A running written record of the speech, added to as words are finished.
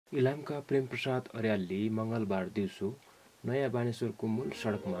इलामका प्रेम प्रसाद आर्यालले मङ्गलबार दिउँसो नयाँ बानेश्वरको मूल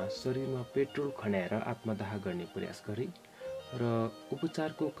सडकमा शरीरमा पेट्रोल खन्याएर आत्मदाह गर्ने प्रयास गरे र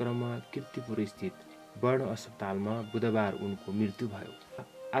उपचारको क्रममा कीर्तिपुर स्थित वर्ण अस्पतालमा बुधबार उनको मृत्यु भयो।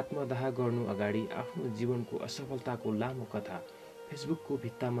 आत्मदाह गर्नु अगाडि आफ्नो जीवनको असफलताको लामो कथा फेसबुकको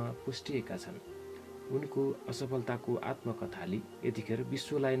भित्तामा पुष्टिएका छन्। उनको असफलताको आत्मकथाले यतिखेर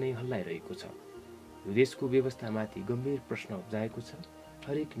विश्वलाई नै हल्लाइरहेको छ। यो देशको व्यवस्थामाथि गम्भीर प्रश्न उब्जाएको छ।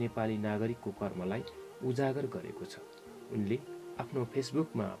 हरेक नेपाली नागरिकको कर्मलाई उजागर गरेको छ। उनले आफ्नो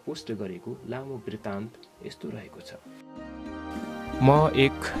फेसबुकमा पोस्ट गरेको लामो वृत्तान्त यस्तो रहेको छ। म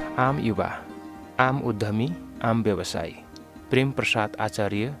एक आम युवा, आम उद्यमी, आम व्यवसायी प्रेम प्रसाद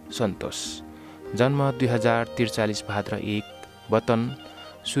आचार्य सन्तोष। जन्म 2043 भाद्र 1, वतन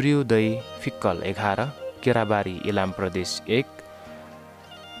सूर्योदय फिक्कल 11, केराबारी इलाम प्रदेश 1।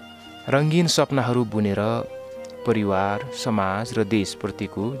 रङ्गीन सपनाहरू बुनेर परिवार, समाज र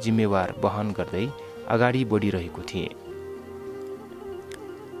देशप्रतिको जिम्मेवार वहन गर्दै अगाडि बढिरहेको थिएँ।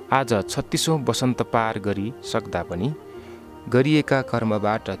 आज 36औं वसन्त पार गरी सक्दा पनि गरिएका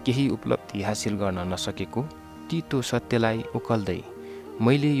कर्मबाट केही उपलब्धि हासिल गर्न नसकेको तितो सत्यलाई उकल्दै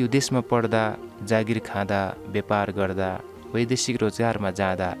मैले यो देशमा पढ्दा, जागिर खाँदा, व्यापार गर्दा, वैदेशिक रोजगारमा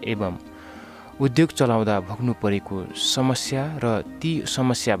जाँदा एवं उद्योग चलाउँदा भोग्नु परेको समस्या र ती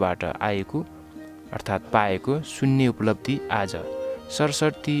समस्याबाट आएको अर्थात् पाएको शून्य उपलब्धि आज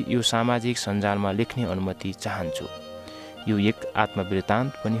सरसर्ती यो सामाजिक सञ्जालमा लेख्ने अनुमति चाहन्छु। यो एक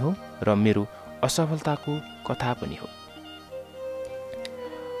आत्मवृत्तान्त पनि हो र मेरो असफलताको कथा पनि हो।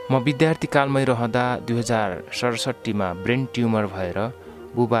 म विद्यार्थी कालमै रहँदा 2067 ब्रेन ट्युमर भएर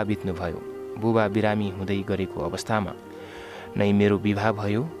बुबा बित्नुभयो। बुबा बिरामी हुँदै गरेको अवस्थामा नै मेरो विवाह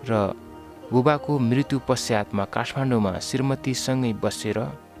भयो र बुबाको मृत्यु पश्चातमा काठमाडौँमा श्रीमतीसँगै बसेर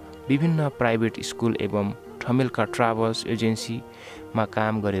विभिन्न प्राइभेट स्कुल एवं ठमेलका ट्राभल्स एजेन्सीमा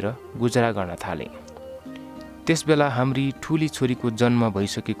काम गरेर गुजारा गर्न थालेँ। त्यसबेला हाम्री ठुली छोरीको जन्म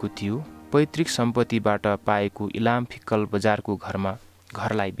भइसकेको थियो। पैतृक सम्पत्तिबाट पाएको इलाम फिक्कल बजारको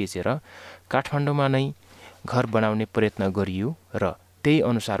घरलाई बेचेर काठमाडौँमा नै घर बनाउने प्रयत्न गरियो र त्यही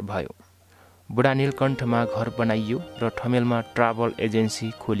अनुसार भयो। बुढा नीलकण्ठमा घर बनाइयो र ठमेलमा ट्राभल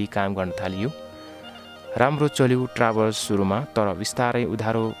एजेन्सी खोली काम गर्न थालियो। राम्रो चल्यो ट्राभल्स सुरुमा, तर बिस्तारै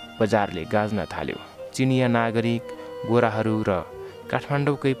उधारो बजारले गाज्न थाल्यो। चिनिया नागरिक, गोराहरू र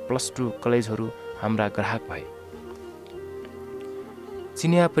काठमाडौँकै +2 कलेजहरू हाम्रा ग्राहक भए।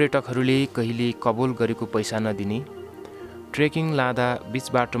 चिनिया पर्यटकहरूले कहिले कबोल गरेको पैसा नदिने, ट्रेकिङ लाँदा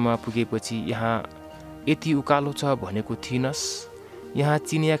बीच बाटोमा पुगेपछि यहाँ यति उकालो छ भनेको थिइनस्, यहाँ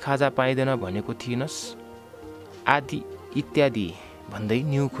चिनिया खाजा पाइँदैन भनेको थिइनस्, आदि इत्यादि भन्दै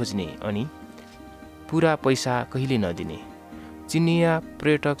न्यु खोज्ने अनि पुरा पैसा कहिले नदिने। चिनिया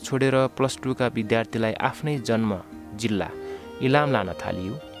पर्यटक छोडेर +2 का विद्यार्थीलाई आफ्नै जन्म जिल्ला इलाम लान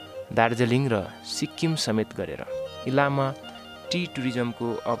थालियो। दार्जिलिङ र सिक्किम समेत गरेर इलाममा टी टुरिज्मको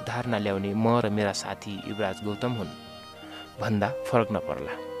अवधारणा ल्याउने म र मेरा साथी युवराज गौतम हुन् भन्दा फरक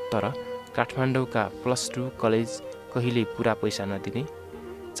नपर्ला। तर काठमाडौँका +2 कलेज कहिले पुरा पैसा नदिने,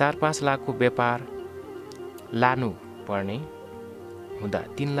 4-5 लाखको व्यापार लानु पर्ने हुँदा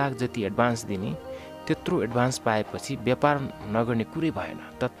 3 लाख जति एडभान्स दिने। त्यत्रो एडभान्स पाएपछि व्यापार नगर्ने कुरै भएन।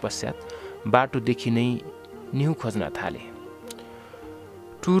 तत्पश्चात बाटोदेखि नै न्यु खोज्न थाले।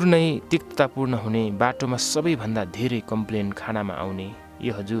 टुर नै तिक्ततापूर्ण हुने, बाटोमा सबैभन्दा धेरै कम्प्लेन खानामा आउने।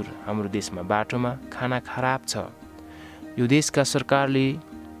 यो हजुर, हाम्रो देशमा बाटोमा खाना खराब छ, यो देशका सरकारले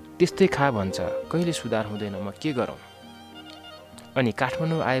त्यस्तै खा भन्छ, कहिले सुधार हुँदैन, म के गरौँ। अनि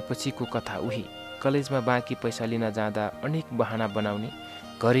काठमाडौँ आएपछिको कथा उही। कलेजमा बाँकी पैसा लिन जाँदा अनेक बहाना बनाउने,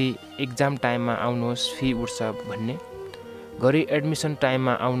 घरि एक्जाम टाइममा आउनुहोस् फी उठ्छ भन्ने, घरि एडमिसन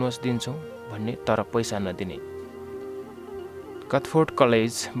टाइममा आउनुहोस् दिन्छौँ भन्ने, तर पैसा नदिने। कथफोर्ड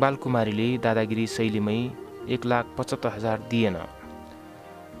कलेज बालकुमारीले दादागिरी शैलीमै 1,75,000 दिएन।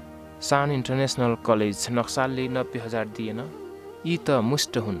 सान इन्टरनेसनल कलेज नक्सालले 90,000 दिएन। यी त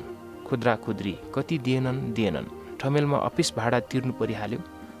मुष्ट हुन्, खुद्रा खुद्री कति दिएनन्। ठमेलमा अफिस भाडा तिर्नु परिहाल्यो,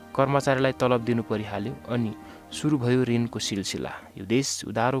 कर्मचारीलाई तलब दिनु परिहाल्यो, अनि सुरु भयो ऋणको सिलसिला। यो देश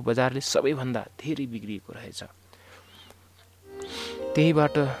उधारो बजारले सबैभन्दा धेरै बिग्रिएको रहेछ।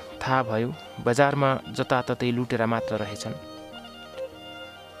 त्यहीबाट थाहा भयो बजारमा जताततै लुटेरा मात्र रहेछन्।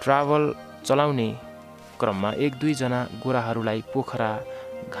 ट्राभल चलाउने क्रममा 1-2 जना गोराहरूलाई पोखरा,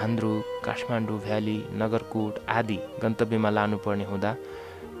 घान्द्रुक, काठमाडौँ भ्याली, नगरकोट आदि गन्तव्यमा लानुपर्ने हुँदा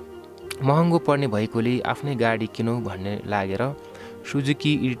महँगो पर्ने भएकोले आफ्नै गाडी किनौँ भन्ने लागेर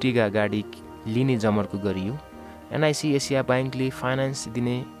सुजुकी इर्टिगा गाडी लिने जमर्को गरियो। एनआइसी एसिया ब्याङ्कले फाइनेन्स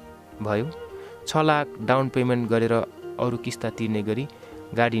दिने भयो। 6 लाख डाउन पेमेन्ट गरेर अरू किस्ता तिर्ने गरी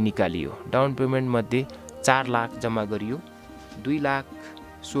गाडी निकालियो। डाउन पेमेन्ट मध्ये 4 लाख जम्मा गरियो। 2 लाख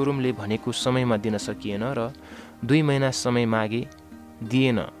सोरुमले भनेको समयमा दिन सकिएन र 2 महिना समय मागे,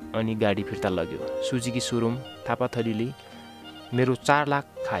 दिएन अनि गाडी फिर्ता लग्यो। सुजुकी सोरुम थापाथलीले मेरो 4 लाख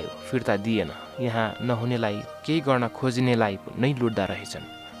खायो, फिर्ता दिएन। यहाँ नहुनेलाई केही गर्न खोज्नेलाई नै लुट्दा रहेछन्।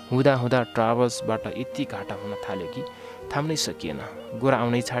 हुँदा हुँदा ट्राभल्सबाट यति घाटा हुन थाल्यो कि थाम्नै सकिएन। गोरा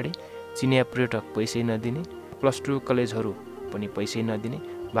आउनै छाडे, चिनिया पर्यटक पैसै नदिने, +2 कलेजहरू पनि पैसै नदिने,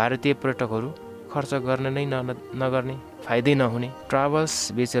 भारतीय पर्यटकहरू खर्च गर्ने नै नगर्ने, फाइदै नहुने। ट्राभल्स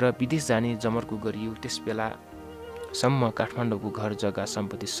बेचेर विदेश जाने जमर्को गरियो। त्यस बेलासम्म काठमाडौँको घर जग्गा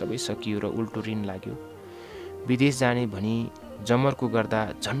सम्पत्ति सबै सकियो र उल्टो ऋण लाग्यो। विदेश जाने भनी जमर्को गर्दा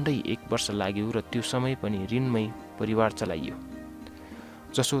झन्डै 1 वर्ष लाग्यो र त्यो समय पनि ऋणमै परिवार चलाइयो।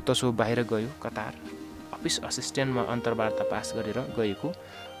 जसो तसो बाहिर गयो। कतार अफिस असिस्टेन्टमा अन्तर्वार्ता पास गरेर गएको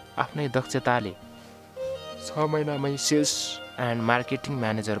आफ्नै दक्षताले 6 महिनामै सेल्स एन्ड मार्केटिङ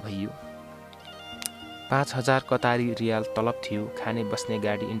म्यानेजर भइयो। 5,000 कतारी रियाल तलब थियो। खाने बस्ने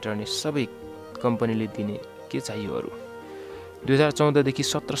गाडी इन्टरनेट सबै कम्पनीले दिने, के चाहियो अरू। 2014 देखि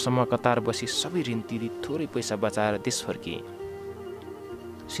 17 सम्म कतार बसी सबै ऋण तिरी थोरै पैसा बचाएर देश फर्किए।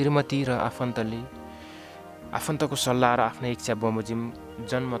 श्रीमती र आफन्तको सल्लाह र आफ्नै इच्छा बमोजिम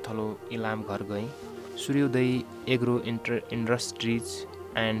जन्मथलो इलाम घर गए। सूर्योदय agro industries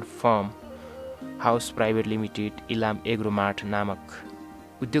and farm house private limited Ilam agro mart नामक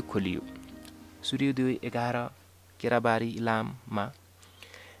उद्योग खोलियो। सूर्योदय 11 केराबारी इलाममा।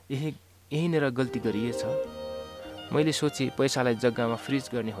 यहीँनिर गल्ती गरिएछ। मैले सोचे पैसालाई जग्गामा फ्रिज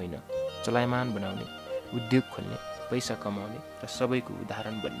गर्ने होइन, चलायमान बनाउने, उद्योग खोल्ने, पैसा कमाउने र सबैको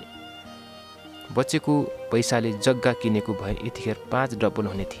उदाहरण बन्ने। बचेको पैसाले जग्गा किनेको भए यतिखेर 5 डबल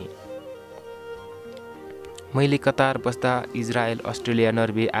हुने थिए। मैले कतार बस्दा इजरायल, अस्ट्रेलिया,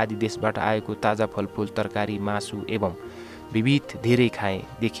 नर्वे आदि देशबाट आएको ताजा फलफुल, तरकारी, मासु एवं विविध धेरै खाएँ,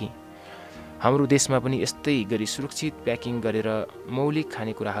 देखेँ। हाम्रो देशमा पनि यस्तै गरी सुरक्षित प्याकिङ गरेर मौलिक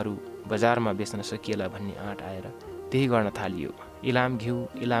खानेकुराहरू बजारमा बेच्न सकिएला भन्ने आँट आएर त्यही गर्न थालियो। इलाम घिउ,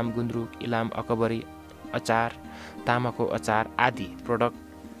 इलाम गुन्द्रुक, इलाम अकबरी अचार, तामाको अचार आदि प्रोडक्ट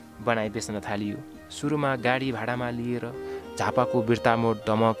बनाई बेच्न थालियो। सुरुमा गाडी भाडामा लिएर झापाको बिर्तामोड,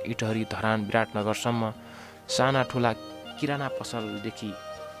 दमक, इटहरी, धरान, विराटनगरसम्म साना ठुला किराना पसलदेखि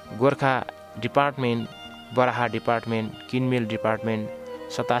गोर्खा डिपार्टमेन्ट, बराहा डिपार्टमेन्ट, किनमेल डिपार्टमेन्ट,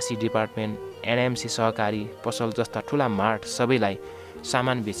 87 डिपार्टमेन्ट, एनएमसी सहकारी पसल जस्ता ठुला मार्ट सबैलाई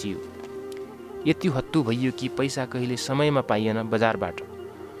सामान बेचियो। यति हत्तु भइयो कि पैसा कहिले समयमा पाइएन। बजारबाट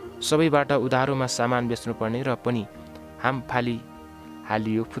सबैबाट उधारोमा सामान बेच्नुपर्ने र पनि हामफाली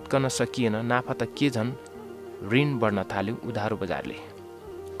हालियो, फुत्कन सकिएन। नाफा त के झन्, ऋण बढ्न थाल्यो उधारो बजारले।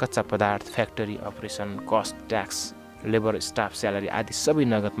 कच्चा पदार्थ, factory operation, cost, tax, labour, staff salary आदि सबै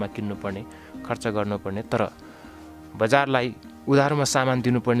नगदमा किन्नुपर्ने, खर्च गर्नुपर्ने। तर बजारलाई उधारोमा सामान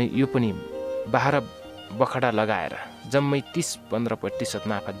दिनुपर्ने, यो पनि 12 बखडा लगाएर जम्मै 30-15%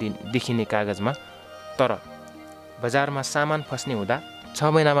 नाफा देखिने कागजमा। तर बजारमा सामान फस्ने हुँदा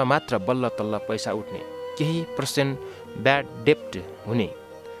 6 महिनामा मात्र बल्ल तल्ल पैसा उठ्ने, केही % ब्याड डेप्ट हुने।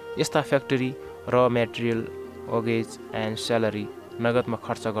 यस्ता फ्याक्ट्री, र मेटेरियल, ओगेज एन्ड स्यालेरी नगदमा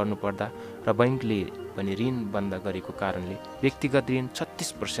खर्च गर्नुपर्दा र बैङ्कले पनि ऋण बन्द गरेको कारणले व्यक्तिगत ऋण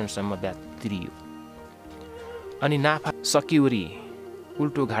 36% सम्म ब्याज तिरियो। अनि नाफा सकिवरी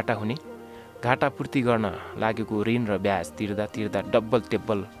उल्टो घाटा हुने। घाटा पूर्ति गर्न लागेको ऋण र ब्याज तिर्दा डब्बल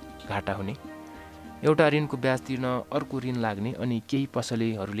तेब्बल घाटा हुने। एउटा ऋणको ब्याज तिर्न अर्को ऋण लाग्ने। अनि केही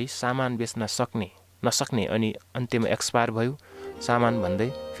पसलेहरूले सामान बेच्न नसक्ने अनि अन्त्यमा एक्सपायर भयो सामान भन्दै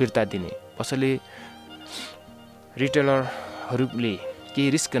फिर्ता दिने। पसले रिटेलरहरूले केही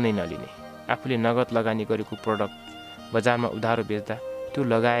रिस्क नै नलिने। आफूले नगद लगानी गरेको प्रोडक्ट बजारमा उधारो बेच्दा त्यो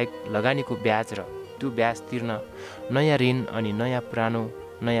लगानीको ब्याज र त्यो ब्याज तिर्न नयाँ ऋण, अनि पुरानो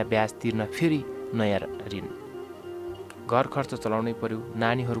नयाँ ब्याज तिर्न फेरि नयाँ ऋण। घर खर्च चलाउनै पर्यो,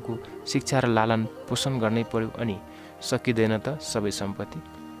 नानीहरूको शिक्षा र लालन पोषण गर्नै पर्यो, अनि सकिँदैन त सबै सम्पत्ति।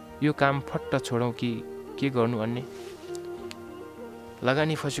 यो काम फट्ट छोडौँ कि के गर्नु अन्य?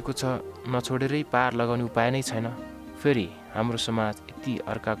 लगानी फसेको छ, नछोडेरै पार लगाउने उपाय नै छैन। फेरि हाम्रो समाज यति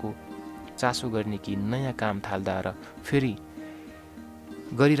अर्काको चासो गर्ने कि नयाँ काम थाल्दा र फेरि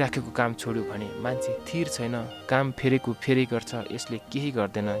गरिराखेको काम छोड्यो भने मान्छे थिर छैन, काम फेरेको फेरि गर्छ, यसले केही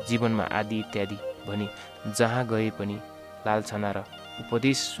गर्दैन जीवनमा आदि इत्यादि भनी जहाँ गए पनि लालछना र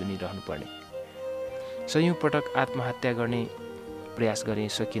उपदेश सुनिरहनु पर्ने। सयौं पटक आत्महत्या गर्ने प्रयास गरेँ,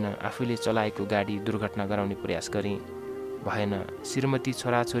 सकिन। आफूले चलाएको गाडी दुर्घटना गराउने प्रयास गरेँ, भएन। श्रीमती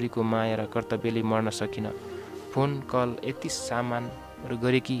छोराछोरीको माया र कर्तव्यले मर्न सकिन। फोन कल यति सामानहरू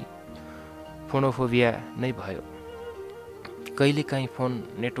गरे कि फोनोफोबिया नै भयो। कहिलेकाहीँ फोन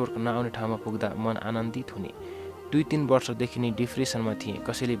नेटवर्क नआउने ठाउँमा पुग्दा मन आनन्दित हुने। 2-3 वर्षदेखि नै डिप्रेसनमा थिएँ।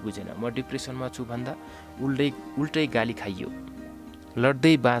 कसैले बुझेन म डिप्रेसनमा छु भन्दा उल्टै गाली खाइयो।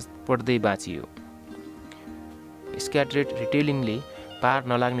 लड्दै पड्दै बाँचियो। स्क्याटरेड रिटेलिङले पार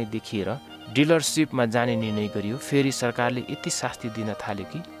नलाग्ने देखिएर डिलरसिपमा जाने निर्णय गरियो। फेरि सरकारले यति शास्ति दिन थाल्यो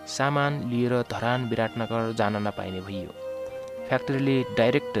कि सामान लिएर धरान विराटनगर जान नपाइने भइयो। फ्याक्ट्रीले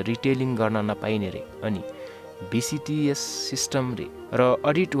डाइरेक्ट रिटेलिङ गर्न नपाइने रे। अनि भिसिटिएस सिस्टम रे र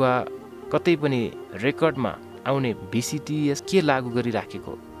अडिट वा कतै पनि रेकर्डमा आउने भिसिटिएस के लागू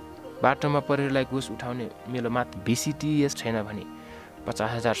गरिराखेको। बाटोमा प्रहरीलाई घुस उठाउने मेलोमा भिसिटिएस छैन भने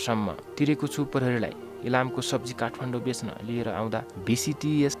 50,000 सम्म तिरेको छु प्रहरीलाई। इलामको सब्जी काठमाडौँ बेच्न लिएर आउँदा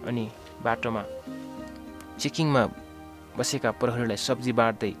भिसिटिएस अनि बाटोमा चेकिङमा बसेका प्रहरीलाई सब्जी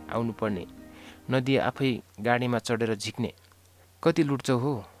बाँड्दै आउनुपर्ने, नदिए आफै गाडीमा चढेर झिक्ने। कति लुट्छौ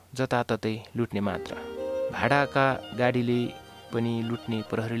हो, जताततै लुट्ने मात्र। भाडाका गाडीले पनि लुट्ने,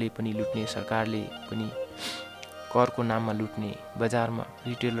 प्रहरीले पनि लुट्ने, सरकारले पनि करको नाममा लुट्ने, बजारमा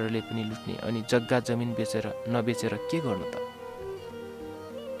रिटेलरले पनि लुट्ने। अनि जग्गा जमिन बेचेर नबेचेर के गर्नु त?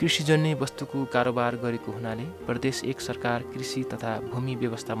 कृषिजन्य वस्तुको कारोबार गरेको हुनाले प्रदेश 1 सरकार कृषि तथा भूमि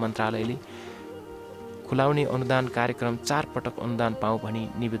व्यवस्था मन्त्रालयले खुलाउने अनुदान कार्यक्रम 4 पटक अनुदान पाऊ भनी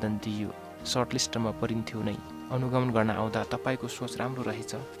निवेदन दिइयो। सर्टलिस्टमा परिन्थ्यो नै। अनुगमन गर्न आउँदा तपाईँको सोच राम्रो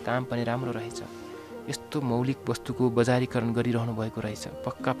रहेछ, काम पनि राम्रो रहेछ, यस्तो मौलिक वस्तुको बजारीकरण गरिरहनु भएको रहेछ,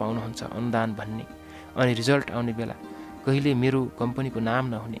 पक्का पाउनुहुन्छ अनुदान भन्ने। अनि रिजल्ट आउने बेला कहिले मेरो कम्पनीको नाम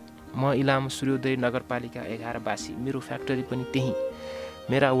नहुने। म इलाम सूर्योदय नगरपालिका 11 वासी, मेरो फ्याक्ट्री पनि त्यही।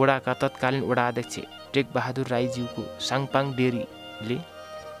 मेरा वडाका तत्कालीन वडा अध्यक्ष टेकबहादुर राईज्यूको साङपाङ डेरीले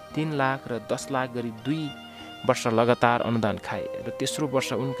 3 लाख र 10 लाख गरी 2 वर्ष लगातार अनुदान खाए र तेस्रो वर्ष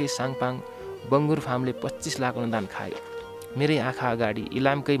उनकै साङपाङ बङ्गुर फार्मले 25 लाख अनुदान खायो। मेरै आँखा अगाडि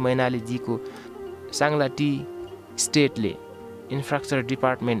इलामकै मैनालीजीको साङ्ला टी स्टेटले इन्फ्रास्ट्रक्चर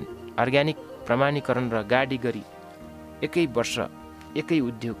डिपार्टमेन्ट अर्ग्यानिक प्रमाणीकरण र गाडी गरी एकै वर्ष एकै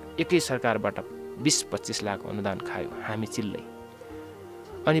उद्योग एकै सरकारबाट 20-25 लाख अनुदान खायो। हामी चिल्लै।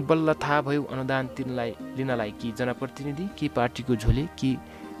 अनि बल्ल थाहा भयो अनुदान लिनलाई कि जनप्रतिनिधि कि पार्टीको झोले कि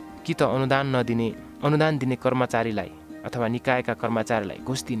त अनुदान दिने कर्मचारीलाई अथवा निकायका कर्मचारीलाई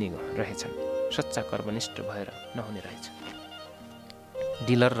घुस दिने रहेछन्। सच्चा कर्मनिष्ठ भएर नहुने रहेछ।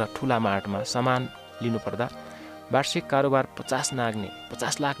 डिलर र ठुला मार्टमा सामान लिनुपर्दा वार्षिक कारोबार 50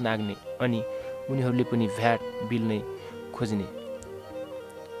 लाख नाग्ने अनि उनीहरूले पनि भ्याट बिल नै खोज्ने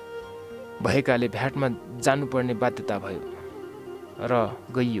भएकाले भ्याटमा जानुपर्ने बाध्यता भयो र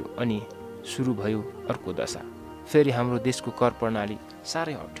गइयो। अनि सुरु भयो अर्को दशा। फेरि हाम्रो देशको कर प्रणाली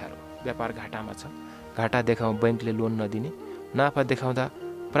साह्रै अप्ठ्यारो। व्यापार घाटामा छ, घाटा देखाउँ बैंकले लोन नदिने, नाफा देखाउँदा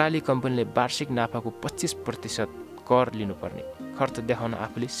प्राली कम्पनीले वार्षिक नाफाको 25% कर लिनुपर्ने, खर्च देखाउन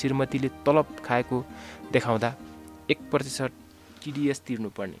आफूले श्रीमतीले तलब खाएको देखाउँदा 1% टिडिएस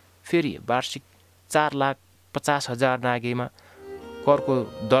तिर्नुपर्ने। फेरि वार्षिक 4,50,000 नागेमा करको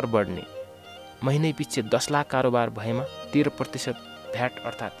दर बढ्ने। महिनै पछि 10 लाख कारोबार भएमा 13% भ्याट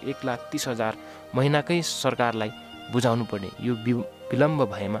अर्थात् 1,30,000 महिनाकै सरकारलाई बुझाउनु पर्ने। यो विलम्ब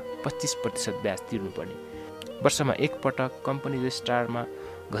भएमा 25% ब्याज तिर्नुपर्ने। वर्षमा एक पटक कम्पनी रेजिस्ट्रारमा,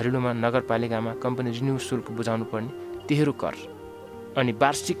 घरेलुमा, नगरपालिकामा कम्पनी रिन्यू शुल्क बुझाउनु पर्ने, तेह्रो कर अनि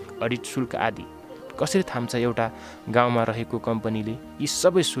वार्षिक अडिट शुल्क आदि। कसरी थाम्छ एउटा गाउँमा रहेको कम्पनीले यी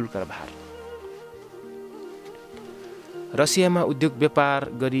सबै शुल्क र भार? रसियामा उद्योग व्यापार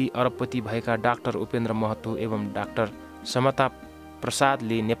गरी अरबपति भएका डाक्टर उपेन्द्र महतो एवं डाक्टर समता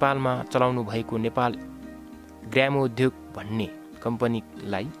प्रसादले नेपालमा चलाउनु भएको नेपाल ग्रामोद्योग भन्ने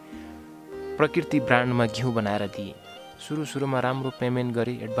कम्पनीलाई प्रकृति ब्रान्डमा घिउ बनाएर दिए। सुरुमा राम्रो पेमेन्ट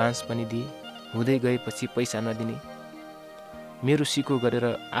गरे, एडभान्स पनि दिए। हुँदै गएपछि पैसा नदिने, मेरो सिको गरेर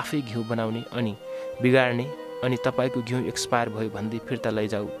आफै घिउ बनाउने अनि बिगार्ने, अनि तपाईँको घिउ एक्सपायर भयो भन्दै फिर्ता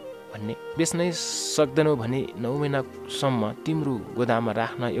लैजाऊ भन्ने। बेच्नै सक्दैनौ भने 9 महिनासम्म तिम्रो गोदाममा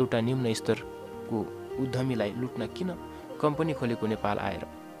राख्न एउटा निम्न स्तरको उद्यमीलाई लुट्न किन कम्पनी खोलेको नेपाल आएर?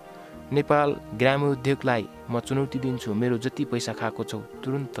 नेपाल ग्रामोद्योगलाई म चुनौती दिन्छु, मेरो जति पैसा खाएको छौ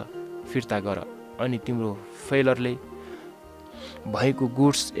तुरुन्त फिर्ता गर, अनि तिम्रो फेलरले भएको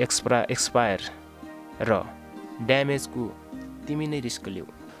गुड्स एक्सपायर र ड्यामेजको तिमी नै रिस्क लिऊ।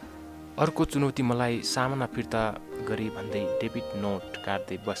 अर्को चुनौती मलाई सामाना फिर्ता गरी भन्दै डेबिट नोट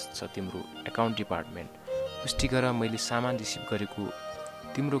काट्दै बस्छ तिम्रो एकाउन्ट डिपार्टमेन्ट। पुष्टि गर मैले सामान रिसिभ गरेको,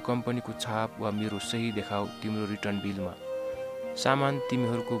 तिम्रो कम्पनीको छाप वा मेरो सही देखाऊ तिम्रो रिटर्न बिलमा। सामान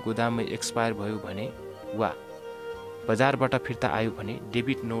तिमीहरूको गोदाममै एक्सपायर भयो भने वा बजारबाट फिर्ता आयो भने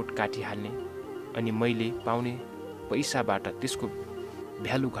डेबिट नोट काटिहाल्ने, अनि मैले पाउने पैसाबाट त्यसको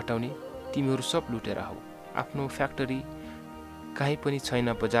भ्यालु घटाउने। तिमीहरू सब लुटेर हौ। आफ्नो फ्याक्ट्री कहीँ पनि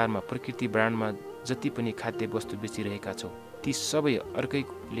छैन बजारमा। प्रकृति ब्रान्डमा जति पनि खाद्य वस्तु बेचिरहेका छौ ती सबै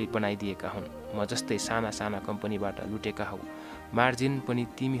अर्कैले बनाइदिएका हुन्। म जस्तै साना कम्पनीबाट लुटेका हौ। मार्जिन पनि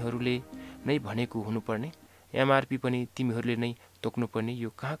तिमीहरूले नै भनेको हुनुपर्ने, एमआरपी पनि तिमीहरूले नै तोक्नुपर्ने यो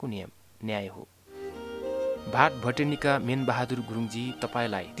कहाँको न्याय हो? भाट भटेनीका मेन बहादुर गुरुङजी,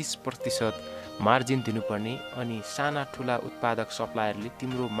 तपाईँलाई 30% मार्जिन दिनुपर्ने अनि साना ठुला उत्पादक सप्लायरले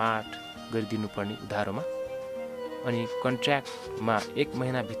तिम्रो मार्ट गरिदिनुपर्ने उधारोमा, अनि कन्ट्र्याक्टमा 1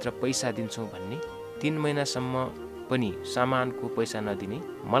 महिनाभित्र पैसा दिन्छौँ भन्ने, 3 महिनासम्म पनि सामानको पैसा नदिने,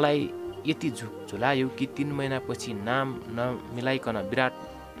 मलाई यति झुलायो कि 3 महिनापछि नाम नमिलाइकन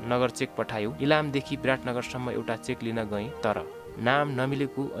विराटनगर चेक पठायो। इलामदेखि विराटनगरसम्म एउटा चेक लिन गएँ, तर नाम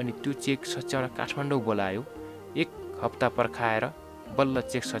नमिलेको अनि त्यो चेक सच्याउन काठमाडौँ बोलायो। 1 हप्ता पर्खाएर बल्ल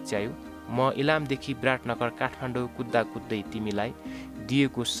चेक सच्यायो। म इलामदेखि विराटनगर काठमाडौँ कुद्दा कुद्दै तिमीलाई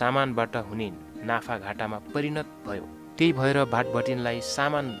दिएको सामानबाट हुने नाफा घाटामा परिणत भयो। त्यही भएर भाटभटिनलाई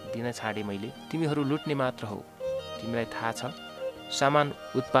सामान दिन छाडे मैले। तिमीहरू लुट्ने मात्र हो। तिमीलाई थाहा छ सामान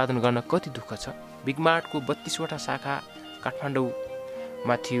उत्पादन गर्न कति दुःख छ। बिगमार्टको 32वटा शाखा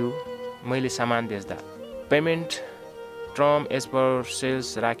काठमाडौँमा थियो। मैले सामान बेच्दा payment term as per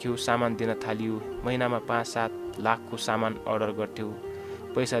sales राख्यो। सामान दिन थालियो। महिनामा 5-7 लाखको सामान अर्डर गर्थ्यो।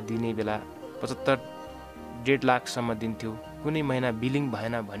 पैसा दिने बेला 75-1.5 लाखसम्म दिन्थ्यो। कुनै महिना बिलिङ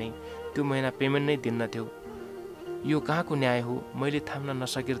भएन भने त्यो महिना पेमेन्ट नै दिन्नथ्यो। यो कहाँको न्याय हो? मैले थाम्न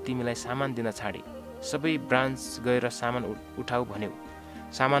नसकेर तिमीलाई सामान दिन छाडे। सबै ब्रान्च गएर सामान उठाऊ भन्यौ।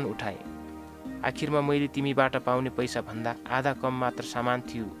 सामान उठाए। आखिरमा मैले तिमीबाट पाउने पैसा भन्दा आधा कम मात्र सामान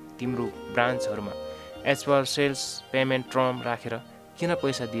थियो तिम्रो ब्रान्चहरूमा। As per sales payment term राखेर किन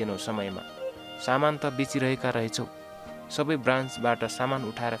पैसा दिएनौ समयमा? सामान त बेचिरहेका रहेछौ। सबै ब्रान्चबाट सामान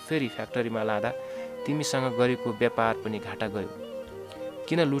उठाएर फेरि फ्याक्ट्रीमा लाँदा तिमीसँग गरेको व्यापार पनि घाटा गयो।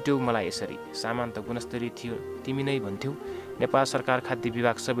 किन लुट्यौ मलाई यसरी? सामान त गुणस्तरीय थियो। तिमी नै भन्थ्यौ नेपाल सरकार खाद्य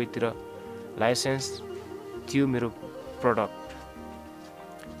विभाग सबैतिर लाइसेन्स थियो मेरो प्रडक्ट।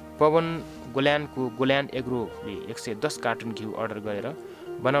 पवन गोल्यानको गोल्यान एग्रोले 110 कार्टुन घिउ अर्डर गरेर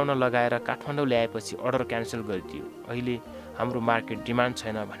बनाउन लगाएर काठमाडौँ ल्याएपछि अर्डर क्यान्सल गरिदियो। अहिले हाम्रो मार्केट डिमान्ड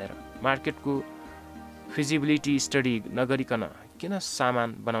छैन भनेर। मार्केटको फिजिबिलिटी स्टडी नगरिकन किन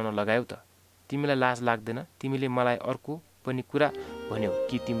सामान बनाउन लगायौ त? तिमीलाई लाज लाग्दैन? तिमीले मलाई अर्को पनि कुरा भन्यौ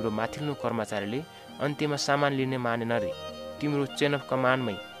कि तिम्रो माथिल्लो कर्मचारीले अन्त्यमा सामान लिने मानेन रे। तिम्रो चेन अफ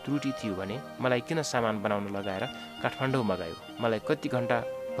कमान्डमै त्रुटि थियो भने मलाई किन सामान बनाउन लगाएर काठमाडौँ मगायो? मलाई कति घन्टा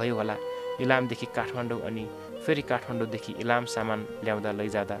भयो होला इलामदेखि काठमाडौँ अनि फेरि काठमाडौँदेखि इलाम सामान ल्याउँदा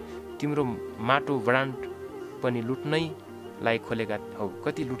लैजाँदा। तिम्रो माटो ब्रान्ड पनि लुट्नैलाई खोलेका हौ।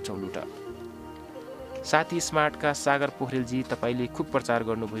 कति लुट्छौ लुट। साथी स्मार्टका सागर पोखरेलजी, तपाईँले खुब प्रचार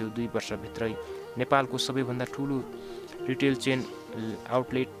गर्नुभयो 2 वर्षभित्रै नेपालको सबैभन्दा ठुलो रिटेल चेन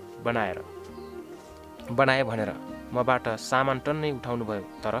आउटलेट बनाए भनेर मबाट सामान टन्नै उठाउनु भयो,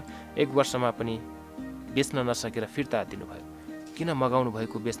 तर 1 वर्षमा पनि बेच्न नसकेर फिर्ता दिनुभयो। किन मगाउनु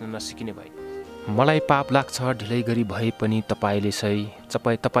भएको बेच्न नसिकिने भयो? मलाई पाप लाग्छ। ढिलै गरी भए पनि तपाईँले चाहिँ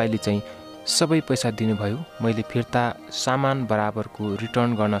सबै पैसा दिनुभयो। मैले फिर्ता सामान बराबरको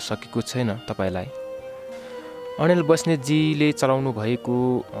रिटर्न गर्न सकेको छैन तपाईँलाई। अनिल बस्नेतजीले चलाउनु भएको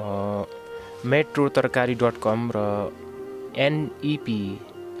मेट्रो तरकारी.com र NEP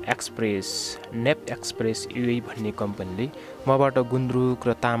एक्सप्रेस नेप एक्सप्रेस UAE भन्ने कम्पनीले मबाट गुन्द्रुक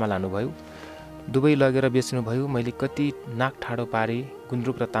र तामा लानुभयो। दुवै लगेर बेच्नुभयो। मैले कति नाक ठाडो पारे।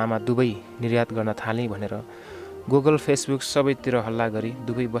 गुन्द्रुक र तामा दुवै निर्यात गर्न थालेँ भनेर गुगल फेसबुक सबैतिर हल्ला गरे।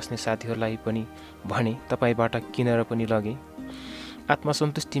 दुवै बस्ने साथीहरूलाई पनि भने तपाईँबाट किनेर पनि लगेँ।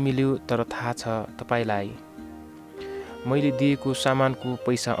 आत्मसन्तुष्टि मिल्यो। तर थाहा छ तपाईँलाई मैले दिएको सामानको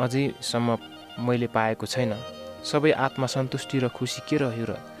पैसा अझैसम्म मैले पाएको छैन। सबै आत्मसन्तुष्टि र खुसी के रह्यो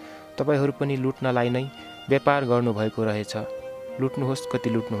र? तपाईँहरू पनि लुट्नलाई नै व्यापार गर्नुभएको रहेछ। लुट्नुहोस्, कति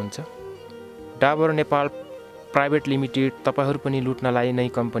लुट्नुहुन्छ। डाबर नेपाल प्राइभेट लिमिटेड, तपाईँहरू पनि लुट्नलाई नै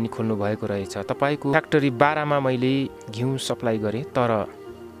कम्पनी खोल्नु भएको रहेछ। तपाईँको फ्याक्ट्री 12मा मैले घिउ सप्लाई गरेँ, तर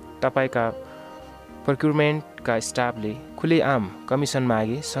तपाईँका प्रोक्युरमेन्टका स्टाफले खुलेआम कमिसन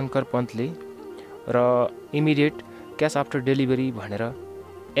मागे। शङ्कर पन्तले र इमिडिएट क्यास आफ्टर डेलिभरी भनेर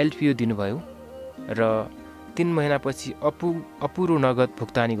LPO दिनुभयो र 3 महिनापछि अपुरो नगद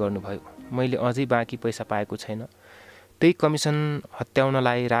भुक्तानी गर्नुभयो। मैले अझै बाँकी पैसा पाएको छैन। त्यही कमिसन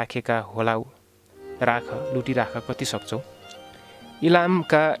हत्याउनलाई राखेका होलाउ। लुटिराख, कति सक्छौ।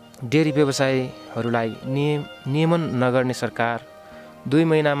 इलामका डेरी व्यवसायीहरूलाई नियमन नगर्ने सरकार 2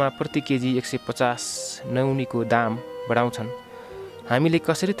 महिनामा प्रति केजी 150 नौनीको दाम बढाउँछन्। हामीले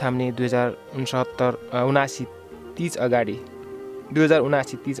कसरी थाम्ने?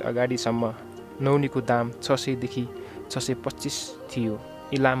 2079-30 अगाडिसम्म नौनीको दाम 600 देखि 625 थियो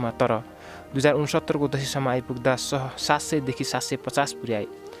इलाममा, तर 2069को दशकसम्म आइपुग्दा 700 देखि 750 पुर्याए।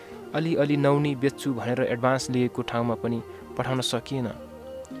 अलि नौनी बेच्छु भनेर एडभान्स लिएको ठाउँमा पनि पठाउन सकिएन।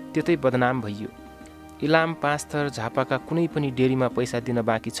 त्यतै बदनाम भइयो। इलाम, पाँचथर, झापाका कुनै पनि डेरीमा पैसा दिन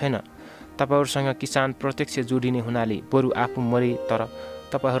बाँकी छैन। तपाईहरूसँग किसान प्रत्यक्ष जोडिने हुनाले बरु आफू मरे तर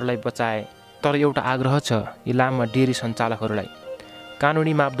तपाईहरूलाई बचाए। तर एउटा आग्रह छ इलाममा डेरी सञ्चालकहरूलाई,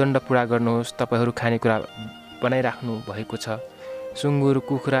 कानुनी मापदण्ड पुरा गर्नुहोस्। तपाईहरू खानेकुरा बनाइराख्नु भएको छ, सुँगुर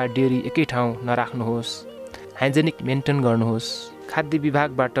कुखुरा डेरी एकै ठाउँ नराख्नुहोस्। हाइजेनिक मेन्टेन गर्नुहोस्। खाद्य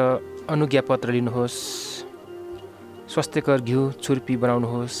विभागबाट अनुज्ञापत्र लिनुहोस्। स्वास्थ्यकर घिउ छुर्पी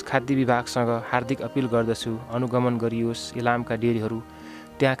बनाउनुहोस्। खाद्य विभागसँग हार्दिक अपिल गर्दछु अनुगमन गरियोस्। इलामका डेरीहरू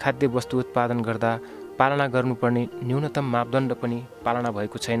त्यहाँ खाद्य वस्तु उत्पादन गर्दा पालना गर्नुपर्ने न्यूनतम मापदण्ड पनि पालना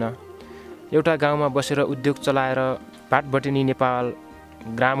भएको छैन। एउटा गाउँमा बसेर उद्योग चलाएर पाटबटेनी नेपाल,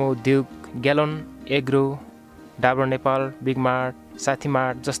 ग्रामोद्योग, ग्यालोन एग्रो, डाबर नेपाल, बिगमार्ट,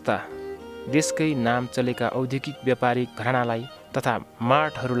 साथीमार्ट जस्ता देशकै नाम चलेका औद्योगिक व्यापारिक घरानालाई तथा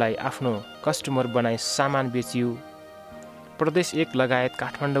मार्टहरूलाई आफ्नो कस्टमर बनाई सामान बेचियो। प्रदेश 1 लगायत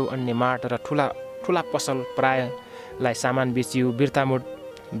काठमाडौँ अन्य मार्ट र ठुला पसल प्रायलाई सामान बेचियो।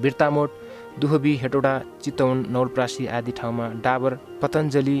 बिर्तामोड, दुहबी, हेटौडा, चितवन, नवलप्रासी आदि ठाउँमा डाबर,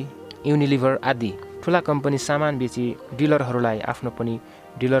 पतञ्जली, युनिलिभर आदि ठुला कम्पनी सामान बेची डिलरहरूलाई आफ्नो पनि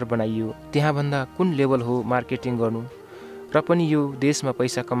डिलर बनाइयो। त्यहाँभन्दा कुन लेभल हो मार्केटिङ गर्नु? र पनि यो देशमा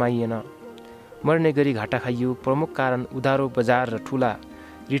पैसा कमाइएन, मर्ने गरी घाटा खाइयो। प्रमुख कारण उधारो बजार र ठुला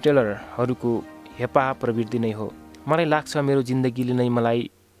रिटेलरहरूको हेपाह प्रवृत्ति नै हो। मलाई लाग्छ मेरो जिन्दगीले नै मलाई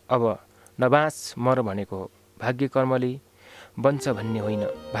अब नबाँच मर भनेको हो। भाग्य कर्मले बन्छ भन्ने होइन,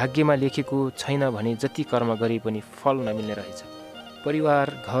 भाग्यमा लेखेको छैन भने जति कर्म गरे पनि फल नमिल्ने रहेछ। परिवार,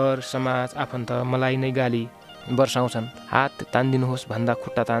 घर, समाज, आफन्त मलाई नै गाली वर्षाउँछन्। हात तान्दिनुहोस् भन्दा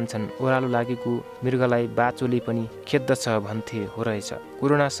खुट्टा तान्छन्। ओह्रालो लागेको मृगलाई बाचोले पनि खेद्दछ भन्थे हो रहेछ।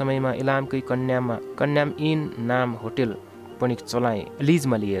 कोरोना समयमा इलामकै कन्याम इन नाम होटेल पनि चलाएँ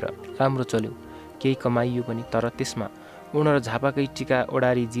लिजमा लिएर। राम्रो चल्यो, केही कमाइयो पनि। तर त्यसमा ओनर झापाकै टिका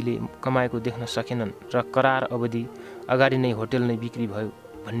ओडारीजीले कमाएको देख्न सकेनन् र करार अवधि अगाडि नै होटेल नै बिक्री भयो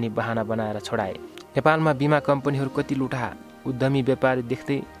भन्ने बहाना बनाएर छोडाए। नेपालमा बिमा कम्पनीहरू कति लुटा, उद्यमी व्यापारी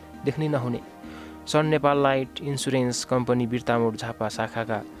देख्नै नहुने। सन Nepal light insurance company Birtamod Jhapa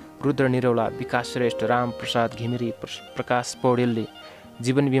शाखाका रुद्र निरौला, विकास श्रेष्ठ, राम प्रसाद घिमिरे, प्रकाश पौडेलले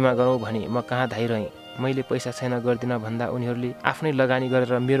जीवन बिमा गरौँ भने म कहाँ धाइरहेँ। मैले पैसा छैन गर्दिन भन्दा उनीहरूले आफ्नै लगानी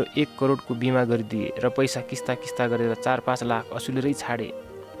गरेर मेरो 1 करोडको बिमा गरिदिए र पैसा किस्ता गरेर 4-5 लाख असुलेरै छाडे।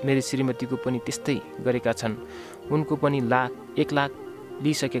 मेरी श्रीमतीको पनि त्यस्तै गरेका छन्। उनको पनि 1 लाख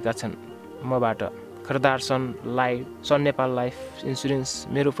लिइसकेका छन् मबाट। खरदार सन नेपाल लाइफ इन्सुरेन्स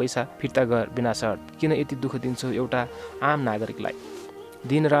मेरो पैसा फिर्ता गर बिना शर्त। किन यति दुःख दिन्छौ एउटा आम नागरिकलाई?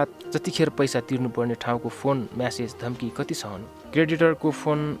 दिनरात जतिखेर पैसा तिर्नुपर्ने ठाउँको फोन म्यासेज धम्की कति सहनु? क्रेडिटरको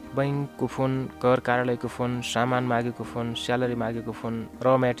फोन, बैङ्कको फोन, कर कार्यालयको फोन, सामान मागेको फोन, स्यालेरी मागेको फोन,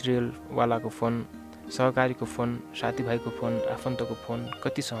 र मेटेरियलवालाको फोन, सहकारीको फोन, साथीभाइको फोन, आफन्तको फोन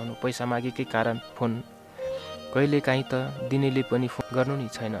कति सहनु? पैसा मागेकै कारण फोन। कहिलेकाहीँ त दिनेले पनि फोन गर्नु नि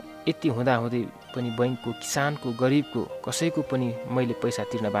छैन। यति हुँदाहुँदै पनि बैङ्कको, किसानको, गरिबको कसैको पनि मैले पैसा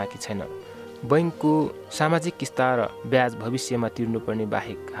तिर्न बाँकी छैन। बैङ्कको सामाजिक किस्ता र ब्याज भविष्यमा तिर्नुपर्ने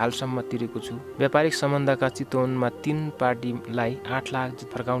बाहेक हालसम्म तिरेको छु। व्यापारिक सम्बन्धका चितवनमा 3 पार्टीलाई 8 लाख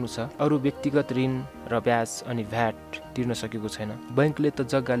फर्काउनु छ। अरू व्यक्तिगत ऋण र ब्याज अनि भ्याट तिर्न सकेको छैन। बैङ्कले त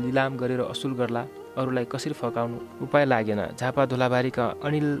जग्गा लिलाम गरेर असुल गर्ला, अरूलाई कसरी फकाउनु? उपाय लागेन। झापा धुलाबारीका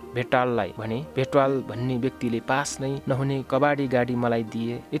अनिल भेट्टाललाई भने भेट्वाल भन्ने व्यक्तिले पास नै नहुने कबाडी गाडी मलाई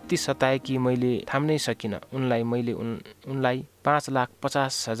दिए। यति सताए कि मैले थाम्नै सकिनँ। उनलाई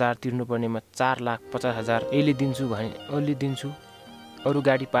 5,50,000 तिर्नुपर्नेमा 4,50,000 अहिले दिन्छु भने अहिले दिन्छु, अरू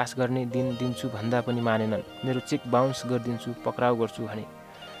गाडी पास गर्ने दिन दिन्छु भन्दा पनि मानेनन्। मेरो चेक बााउन्स गरिदिन्छु, पक्राउ गर्छु भने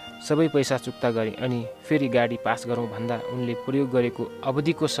सबै पैसा चुक्ता गरेँ। अनि फेरि गाडी पास गरौँ भन्दा उनले प्रयोग गरेको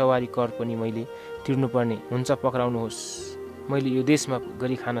अवधिको सवारी कर पनि मैले तिर्नुपर्ने हुन्छ, पक्राउनुहोस्। मैले यो देशमा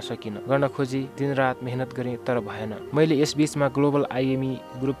गरी खान सकिनँ। गर्न खोजी, दिनरात मेहनत गरेँ तर भएन। मैले यसबीचमा ग्लोबल आइएमई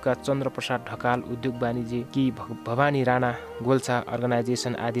ग्रुपका चन्द्र प्रसाद ढकाल, उद्योग वाणिज्य कि भवानी राणा गोल्छा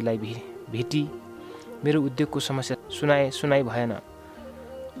अर्गनाइजेसन आदिलाई भेटी मेरो उद्योगको समस्या सुनाइ भएन।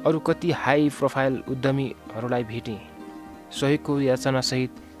 अरू कति हाई प्रोफाइल उद्यमीहरूलाई भेटेँ, सहयोगको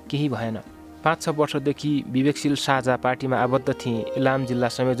याचनासहित केही भएन। 5-6 वर्षदेखि विवेकशील साझा पार्टीमा आबद्ध थिएँ। इलाम जिल्ला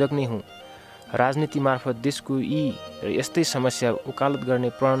संयोजक नै हुँ। राजनीति मार्फत देशको यी र यस्तै समस्या उकालत गर्ने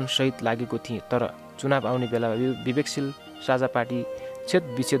प्रणसहित लागेको थिएँ। तर चुनाव आउने बेला विवेकशील साझा पार्टी छेद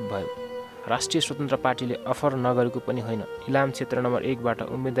भयो। राष्ट्रिय स्वतन्त्र पार्टीले अफर नगरेको पनि होइन। इलाम क्षेत्र नम्बर 1बाट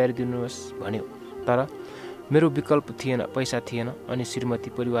उम्मेदवारी दिनुहोस् भन्यो, तर मेरो विकल्प थिएन, पैसा थिएन अनि श्रीमती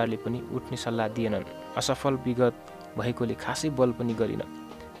परिवारले पनि उठ्ने सल्लाह दिएनन्। असफल विगत भएकोले खासै बल पनि गरिन।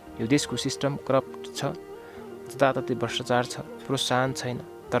 यो देशको सिस्टम करप्ट छ, जताततै भ्रष्टाचार छ, प्रोत्साहन छैन।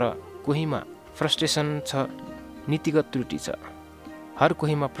 तर कोहीमा फ्रस्ट्रेसन छ, नीतिगत त्रुटि छ। हर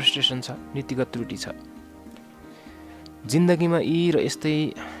कोहीमा फ्रस्ट्रेसन छ, नीतिगत त्रुटि छ। जिन्दगीमा यी र यस्तै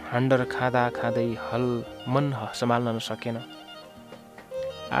हन्डर खाँदा खाँदै मन सम्हाल्न सकेन।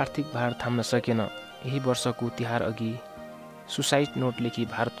 आर्थिक भार थाम्न सकेन। यही वर्षको तिहार अघि सुसाइड नोट लेखी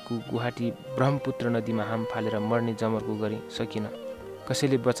भारतको गुवाहाटी ब्रह्मपुत्र नदीमा हाम फालेर मर्ने जमर्को गरी सकिन।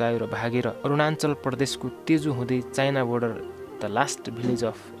 कसैले बचायो र भागेर अरुणाञ्चल प्रदेशको तेजु हुँदै China border the last village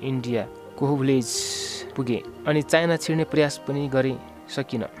of India कोहु village पुगे अनि चाइना छिर्ने प्रयास पनि गरे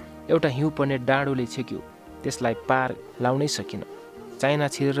सकिन। एउटा हिउँ पर्ने डाँडोले छेक्यो, त्यसलाई पार लाउनै सकिन। चाइना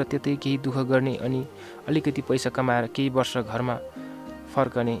छिरेर त्यतै केही दुःख गर्ने अनि अलिकति पैसा कमाएर केही वर्ष घरमा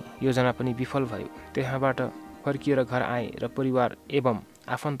फर्कने योजना पनि विफल भयो। त्यहाँबाट फर्किएर घर आए र परिवार एवं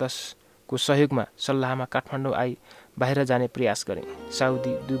आफन्तको सहयोगमा सल्लाहमा काठमाडौँ आई बाहिर जाने प्रयास गरेँ।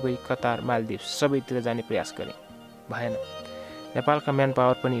 साउदी, दुबई, कतार, मालदिप्स सबैतिर जाने प्रयास गरेँ, भएन। नेपालका म्यान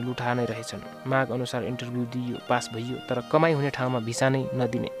पावर पनि लुठा नै रहेछन्। माग अनुसार इन्टरभ्यू दिइयो, पास भइयो, तर कमाइ हुने ठाउँमा भिसा नै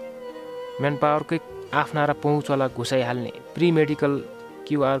नदिने। म्यान पावरकै आफ्ना र पहुँचवाला घुसाइहाल्ने, प्री मेडिकल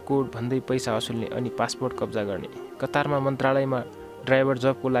क्युआर कोड भन्दै पैसा असुल्ने अनि पासपोर्ट कब्जा गर्ने। कतारमा मन्त्रालयमा ड्राइभर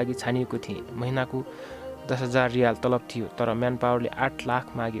जबको लागि छानिएको थिएँ। महिनाको 10,000 रियाल तलब थियो, तर म्यान पावरले 8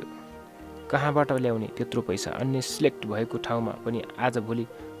 लाख माग्यो। कहाँबाट ल्याउने त्यत्रो पैसा? अन्य सिलेक्ट भएको ठाउँमा पनि आज भोलि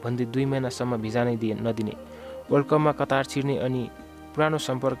भन्दै 2 महिनासम्म भिजा नै नदिने। वर्ल्ड कपमा कतार छिर्ने अनि पुरानो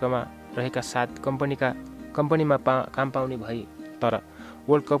सम्पर्कमा रहेका 7 कम्पनीमा काम पाउने भए, तर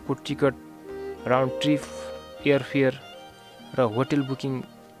वर्ल्ड कपको टिकट, राउन्ड ट्रिप एयरफेयर र होटल बुकिङ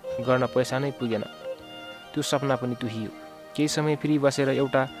गर्न पैसा नै पुगेन। त्यो सपना पनि तुहियो। केही समय फ्री बसेर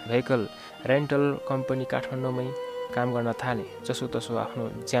एउटा भेहिकल रेन्टल कम्पनी काठमाडौँमै काम गर्न थालेँ। जसोतसो आफ्नो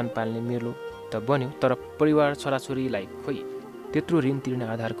ज्यान पाल्ने मेलो त बन्यो, तर परिवार छोराछोरीलाई खोइ, त्यत्रो ऋण तिर्ने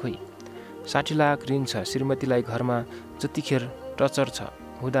आधार खोइ। 60 लाख ऋण छ। श्रीमतीलाई घरमा जतिखेर टचर छ,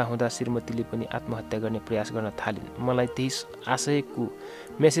 हुँदा श्रीमतीले पनि आत्महत्या गर्ने प्रयास गर्न थालिन्। मलाई त्यही आशयको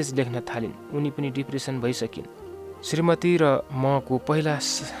मेसेज लेख्न थालिन्। उनी पनि डिप्रेसन भइसकिन्। श्रीमती र मको पहिला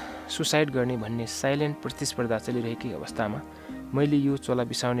सुसाइड गर्ने भन्ने साइलेन्ट प्रतिस्पर्धा चलिरहेकै अवस्थामा मैले यो चोला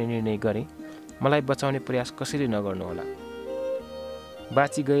बिसाउने निर्णय गरेँ। मलाई बचाउने प्रयास कसैले नगर्नुहोला।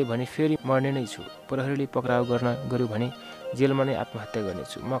 बाँची गए भने फेरि मर्ने नै छु। प्रहरीले पक्राउ गर्यो भने जेलमा नै आत्महत्या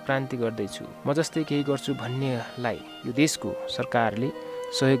गर्नेछु। म क्रान्ति गर्दैछु। म जस्तै केही गर्छु भन्नेलाई यो देशको सरकारले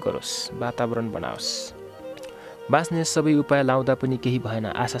सहयोग गरोस्, वातावरण बनाओस्। बाँच्ने सबै उपाय लाउँदा पनि केही भएन।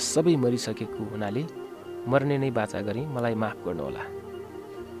 आशा सबै मरिसकेको हुनाले मर्ने नै बाचा गरेँ। मलाई माफ गर्नुहोला।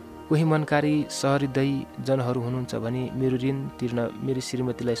 कोही मनकारी सहृदयी जनहरू हुनुहुन्छ भने मेरो ऋण तिर्न मेरी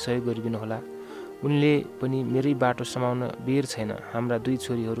श्रीमतीलाई सहयोग गरिदिनुहोला। उनले पनि मेरै बाटो समाउन बेर छैन। हाम्रा 2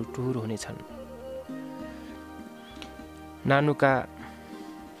 छोरीहरू टुहुर हुनेछन्। नानुका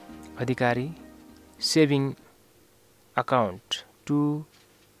अधिकारी, saving account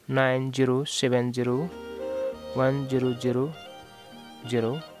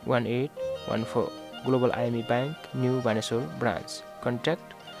 297010001814, global IME bank, new Baneshwar branch.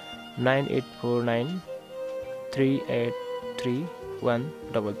 Contact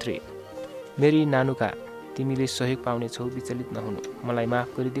 9849383133। मेरी नानुका, तिमीले सहयोग पाउनेछौ, विचलित नहुनु। मलाई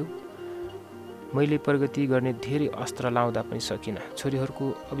माफ गरिदेऊ। मैले प्रगति गर्ने धेरै अस्त्र लाउँदा पनि सकिनँ।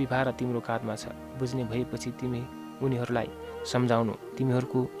 छोरीहरूको अभिभार तिम्रो काँधमा छ। बुझ्ने भएपछि तिमी उनीहरूलाई सम्झाउनु।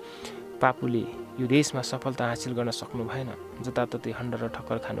 तिमीहरूको पापुले यो देशमा सफलता हासिल गर्न सक्नु भएन। जताततै हन्डर र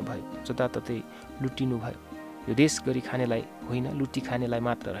ठक्कर खानुभयो, जताततै लुटिनु भयो। यो देश गरी खानेलाई होइन, लुटी खानेलाई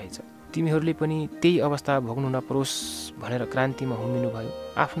मात्र रहेछ। तिमीहरूले पनि त्यही अवस्था भोग्नु नपरोस् भनेर क्रान्तिमा हुमिनु भयो।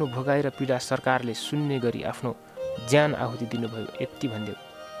 आफ्नो भोगाइ र पीडा सरकारले सुन्ने गरी आफ्नो ज्यान आहुति दिनुभयो। यति भन्देऊ।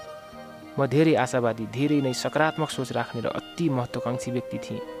 म धेरै आशावादी, धेरै नै सकारात्मक सोच राख्ने र अति महत्त्वाकांक्षी व्यक्ति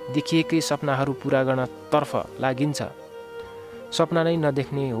थिएँ। देखिएकै सपनाहरू पुरा गर्न तर्फ लागिन्छ। सपना नै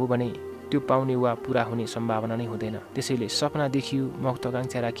नदेख्ने हो भने त्यो पाउने वा पुरा हुने सम्भावना नै हुँदैन। त्यसैले सपना देखियो,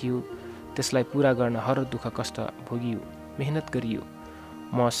 महत्त्वाकांक्षा राखियो, त्यसलाई पुरा गर्न हर दुःख कष्ट भोगियो, मेहनत गरियो।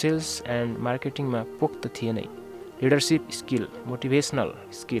 म सेल्स एन्ड मार्केटिङमा पोक्त थिएँ नै। Leadership skill, motivational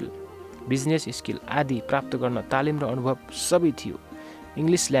skill, business skill आदि प्राप्त गर्न तालिम र अनुभव सबै थियो।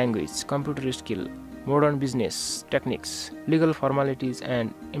 English language, computer skill, modern business techniques, legal formalities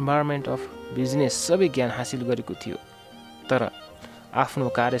and environment of business सबै ज्ञान हासिल गरेको थियो। तर आफ्नो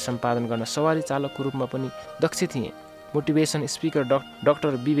कार्य सम्पादन गर्न सवारी चालकको रूपमा पनि दक्ष थिएँ। मोटिभेसन स्पिकर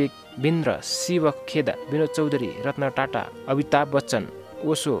डाक्टर विवेक बिन्द्र, शिव खेदा, विनोद चौधरी, रत्न टाटा, अमिताभ बच्चन,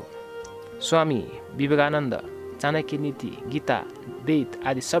 ओशो, स्वामी विवेकानन्द, चाणक्य नीति, गीता, वेद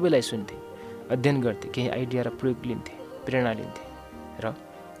आदि सबैलाई सुन्थे, अध्ययन गर्थे, केही आइडिया र प्रयोग लिन्थे, प्रेरणा लिन्थे। र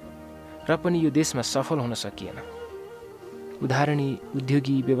पनि यो देशमा सफल हुन सकिएन। उदाहरणी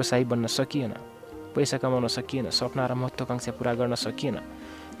उद्योगी व्यवसायी बन्न सकिएन। पैसा कमाउन सकिएन। सपना र महत्त्वाकांक्षा पुरा गर्न सकिएन।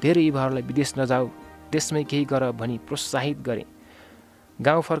 धेरै युवाहरूलाई विदेश नजाऊ, देशमै केही गर भनी प्रोत्साहित गरे।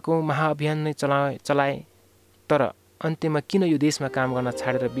 गाउँ फर्कौँ महाअभियान नै चलाए, तर अन्त्यमा किन यो देशमा काम गर्न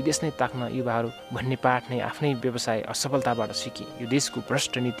छाडेर विदेश नै ताक्न युवाहरू भन्ने पाठ नै आफ्नै व्यवसाय असफलताबाट सिके, यो देशको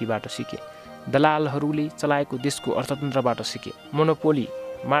भ्रष्ट नीतिबाट सिके, दलालहरूले चलाएको देशको अर्थतन्त्रबाट सिके, मोनोपोली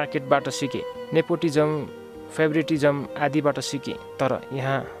मार्केटबाट सिके, नेपोटिजम फेभरेटिजम आदिबाट सिके। तर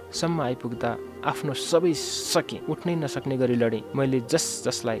यहाँसम्म आइपुग्दा आफ्नो सबै सके, उठ्नै नसक्ने गरी लडेँ। मैले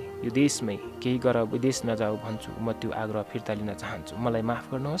जसलाई यो देशमै केही गर विदेश नजाऊ भन्छु, म त्यो आग्रह फिर्ता लिन चाहन्छु। मलाई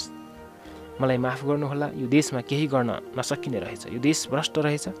माफ गर्नुहोस्, मलाई माफ गर्नुहोला। यो देशमा केही गर्न नसकिने रहेछ। यो देश भ्रष्ट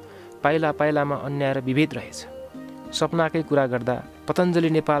रहेछ। पाइला पाइलामा अन्याय र विभेद रहेछ। सपनाकै कुरा गर्दा पतञ्जलि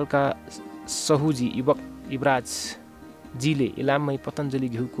नेपालका सहुजी युवक युवराजजीले इलाममै पतञ्जलि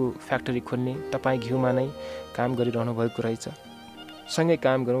घिउको फ्याक्ट्री खोल्ने, तपाईँ घिउमा नै काम गरिरहनु भएको रहेछ। सँगै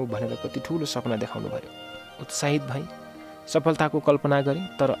काम गरौँ भनेर कति ठुलो सपना देखाउनु भयो। उत्साहित भई सफलताको कल्पना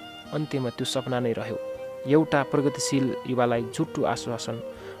गरेँ, तर अन्त्यमा त्यो सपना नै रह्यो। एउटा प्रगतिशील युवालाई झुटो आश्वासन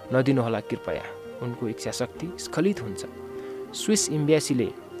नदिनुहोला कृपया। उनको इच्छा शक्ति स्खलित हुन्छ। स्विस एम्बेसीले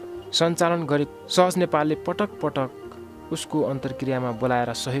सञ्चालन गरेको सहज नेपालले पटक पटक उसको अन्तर्क्रियामा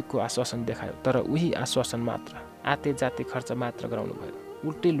बोलाएर सहयोगको आश्वासन देखायो, तर उही आश्वासन मात्र, आते जाते खर्च मात्र गराउनु भयो।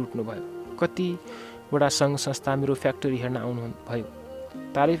 उल्टै लुट्नु भयो। कतिवटा सङ्घ संस्था मेरो फ्याक्ट्री हेर्न आउनु भयो,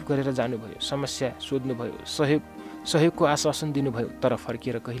 तारिफ गरेर जानुभयो, समस्या सोध्नुभयो, सहयोगको आश्वासन दिनुभयो, तर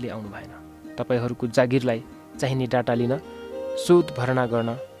फर्किएर कहिले आउनु भएन। तपाईँहरूको जागिरलाई चाहिने डाटा लिन, शोध भर्ना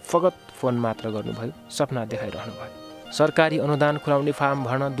गर्न फगत फोन मात्र गर्नुभयो, सपना देखाइरहनु भयो। सरकारी अनुदान खुलाउने फार्म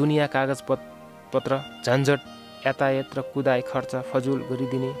भर्न दुनियाँ कागजपत्र झन्झट, यातायात र कुदाई खर्च फजुल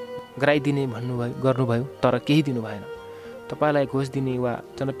गराइदिने गर्नुभयो, तर केही दिनु भएन। तपाईँलाई घोष दिने वा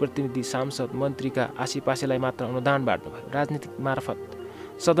जनप्रतिनिधि, सांसद, मन्त्रीका आसीपासीलाई मात्र अनुदान बाँड्नुभयो। राजनीतिक मार्फत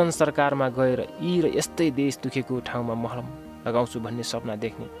सदन सरकारमा गएर यी र यस्तै देश दुखेको ठाउँमा महलम लगाउँछु भन्ने सपना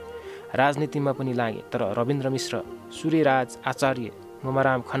देख्ने। राजनीतिमा पनि लागे, तर रविन्द्र मिश्र, सूर्यराज आचार्य,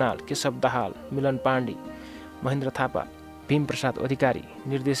 ममाराम खनाल, केशव दाहाल, मिलन पाण्डे, महेन्द्र थापा, भीम प्रसाद अधिकारी,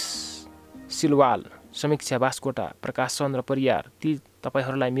 निर्देश सिलवाल, समीक्षा बास्कोटा, प्रकाश चन्द्र परियार, ती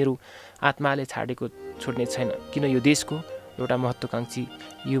तपाईँहरूलाई मेरो आत्माले छोड्ने छैन। किन यो देशको एउटा महत्त्वाकांक्षी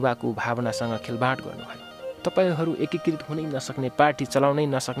युवाको भावनासँग खेलबाड गर्नुभयो? तपाईँहरू एकीकृत हुनै नसक्ने, पार्टी चलाउनै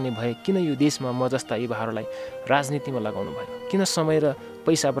नसक्ने भए किन यो देशमा म जस्ता युवाहरूलाई राजनीतिमा लगाउनु भयो? किन समय र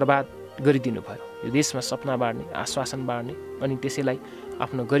पैसा बर्बाद गरिदिनु भयो? यो देशमा सपना बाँड्ने, आश्वासन बाँड्ने अनि त्यसैलाई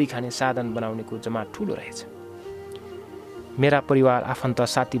आफ्नो गरी खाने साधन बनाउनेको जमात ठुलो रहेछ। मेरा परिवार, आफन्त,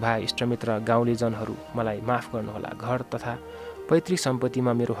 साथीभाइ, इष्टमित्र, गाउँलेजनहरू, मलाई माफ गर्नुहोला। घर तथा पैतृक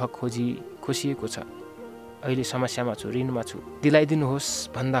सम्पत्तिमा मेरो हक खोसिएको छ। अहिले समस्यामा छु, ऋणमा छु।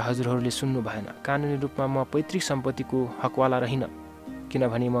 दिलाइदिनुहोस् भन्दा हजुरहरूले सुन्नु भएन। कानुनी रूपमा म पैतृक सम्पत्तिको हकवाला रहिन,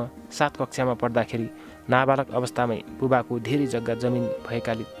 किनभने म 7 कक्षामा पढ्दाखेरि नाबालक अवस्थामै बुबाको धेरै जग्गा जमिन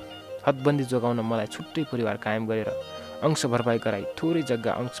भएकाले हदबन्दी जोगाउन मलाई छुट्टै परिवार कायम गरेर अंश भरपाई गराई थोरै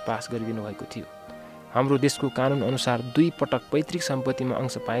जग्गा अंश पास गरिदिनु भएको थियो। हाम्रो देशको कानुन अनुसार 2 पटक पैतृक सम्पत्तिमा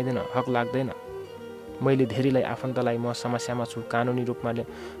अंश पाइँदैन, हक लाग्दैन। मैले धेरैलाई आफन्तलाई म समस्यामा छु, कानुनी रूपमा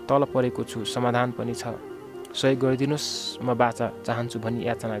तल परेको छु, समाधान पनि छ, सहयोग गरिदिनुहोस्, म बाँच्न चाहन्छु भनी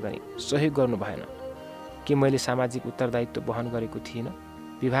याचना गरेँ। सहयोग गर्नु भएन। के मैले सामाजिक उत्तरदायित्व वहन गरेको थिइनँ?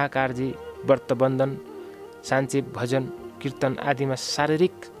 विवाह कार्य, व्रतबन्धन, साञ्चे, भजन, कीर्तन आदिमा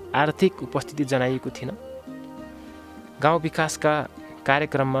शारीरिक आर्थिक उपस्थिति जनाइएको थिइनँ? गाउँ विकासका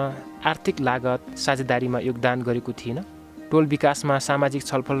कार्यक्रममा आर्थिक लागत साझेदारीमा योगदान गरेको थिइनँ? टोल विकासमा सामाजिक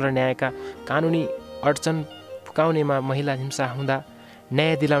छलफल र न्यायका कानुनी अडचन फुकाउनेमा महिला हिंसा हुँदा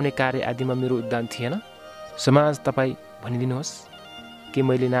न्याय दिलाउने कार्य आदिमा मेरो योगदान थिएन? समाज तपाईँ भनिदिनुहोस्, के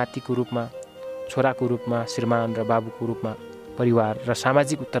मैले नातिको रूपमा, छोराको रूपमा, श्रीमान र बाबुको रूपमा परिवार र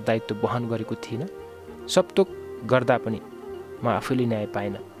सामाजिक उत्तरदायित्व वहन गरेको थिइनँ? सबथोक गर्दा पनि म आफैले न्याय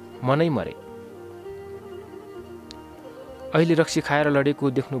पाइनँ, म नै मरेँ। अहिले रक्सी खाएर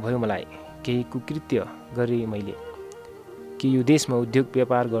लडेको देख्नुभयो मलाई। केही कुकृत्य गरेँ मैले? कि यो देशमा उद्योग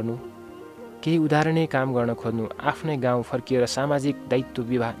व्यापार गर्नु, केही उदाहरणीय काम गर्न खोज्नु, आफ्नै गाउँ फर्किएर सामाजिक दायित्व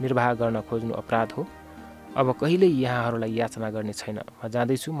निर्वाह गर्न खोज्नु अपराध हो? अब कहिल्यै यहाँहरूलाई याचना गर्ने छैन। म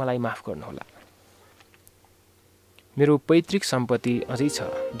जाँदैछु, मलाई माफ गर्नुहोला। मेरो पैतृक सम्पत्ति अझै छ।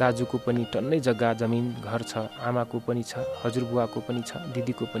 दाजुको पनि टन्नै जग्गा जमिन घर छ, आमाको पनि छ, हजुरबुवाको पनि छ,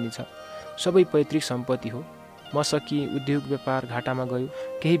 दिदीको पनि छ। सबै पैतृक सम्पत्ति हो। म सकिए, उद्योग व्यापार घाटामा गयो,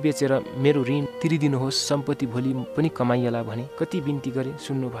 केही बेचेर मेरो ऋण तिरिदिनुहोस्, सम्पत्ति भोलि पनि कमाइएला भने कति बिन्ती गरे,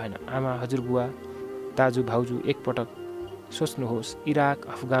 सुन्नु भएन। आमा, हजुरबुवा, दाजु, भाउजू, एकपटक सोच्नुहोस्। इराक,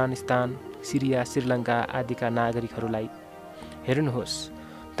 अफगानिस्तान, सिरिया, श्रीलङ्का आदिका नागरिकहरूलाई हेर्नुहोस्।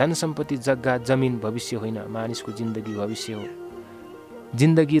 धन सम्पत्ति, जग्गा जमिन भविष्य होइन, मानिसको जिन्दगी भविष्य हो।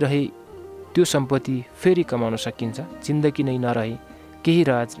 जिन्दगी रहे त्यो सम्पत्ति फेरि कमाउन सकिन्छ। जिन्दगी नै नरहे केही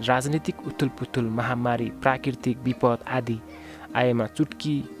राजनीतिक उथुलपुथुल, महामारी, प्राकृतिक विपद आदि आएमा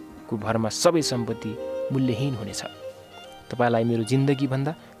चुट्कीको भरमा सबै सम्पत्ति मूल्यहीन हुनेछ। तपाईँलाई मेरो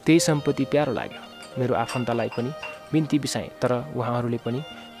जिन्दगीभन्दा त्यही सम्पत्ति प्यारो लाग्यो। मेरो आफन्तलाई पनि बिन्ती बिसाएँ, तर उहाँहरूले पनि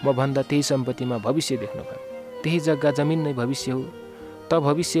मभन्दा त्यही सम्पत्तिमा भविष्य देख्नुभयो। त्यही जग्गा जमिन नै भविष्य हो त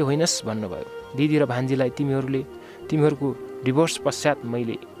भविष्य होइनस् भन्नुभयो। दिदी र भान्जीलाई तिमीहरूको डिभोर्स पश्चात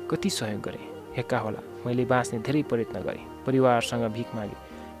मैले कति सहयोग गरेँ, हेक्का होला। मैले बाँच्ने धेरै प्रयत्न गरेँ, परिवारसँग भिख मागेँ,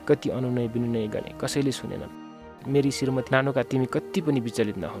 कति अनुनय विनय गरेँ, कसैले सुनेनन्। मेरी श्रीमती नानुका तिमी कति पनि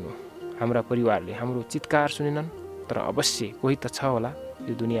विचलित नहुनु। हाम्रा परिवारले हाम्रो चित्कार सुनेनन्, तर अवश्य कोही त छ होला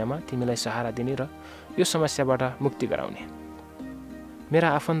यो दुनियाँमा तिमीलाई सहारा दिने र यो समस्याबाट मुक्ति गराउने। मेरा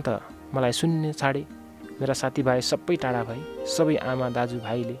आफन्त मलाई सुन्ने छाडे, मेरा साथीभाइ सबै टाढा भए, सबै आमा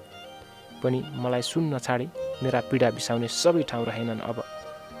दाजुभाइले पनि मलाई सुन्न छाडे। मेरा पीडा बिसाउने सबै ठाउँ रहेनन् अब।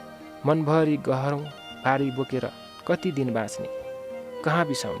 मनभरि गहरौँ भारी बोकेर कति दिन बाँच्ने, कहाँ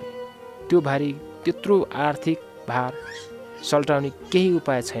बिसाउने? त्यो भारी त्यत्रो आर्थिक भार सल्टाउने केही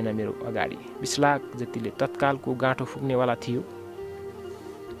उपाय छैन मेरो अगाडि। 20 लाख जतिले तत्कालको गाँठो फुक्नेवाला थियो,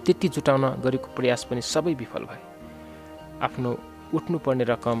 त्यति जुटाउन गरेको प्रयास पनि सबै विफल भए। आफ्नो उठ्नुपर्ने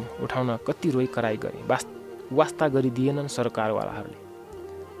रकम उठाउन कति रोइ कराई गरे, वास्ता गरिदिएनन् सरकारवालाहरूले।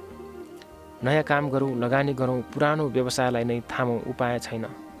 नयाँ काम गरौँ, लगानी गरौँ, पुरानो व्यवसायलाई नै थामौँ, उपाय छैन।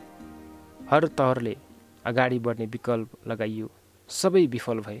 हर तहरले अगाडि बढ्ने विकल्प लगाइयो, सबै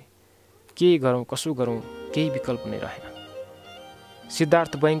विफल भए। के गरौँ, कसो गरौँ, केही विकल्प नै रहेन।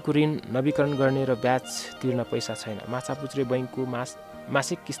 सिद्धार्थ बैङ्कको ऋण नवीकरण गर्ने र ब्याज तिर्न पैसा छैन। माछापुच्छ्रे बैङ्कको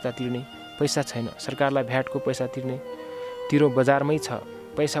मासिक किस्ता तिर्ने पैसा छैन। सरकारलाई भ्याटको पैसा तिरो बजारमै छ,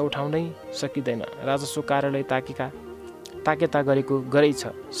 पैसा उठाउनै सकिँदैन। राजस्व कार्यालय ताकेता गरेको गरै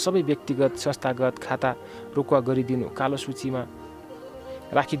छ। सबै व्यक्तिगत संस्थागत खाता रोकुवा गरिदिनु, कालो सूचीमा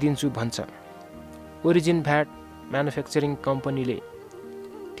राखिदिन्छु भन्छ। ओरिजिन भ्याट म्यानुफ्याक्चरिङ कम्पनीले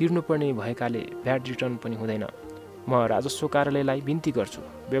तिर्नुपर्ने भएकाले भ्याट रिटर्न पनि हुँदैन। म राजस्व कार्यालयलाई बिन्ती गर्छु,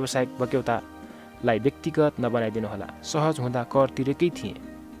 व्यावसायिक बक्यौतालाई व्यक्तिगत नबनाइदिनुहोला। सहज हुँदा कर तिरेकै थिएँ,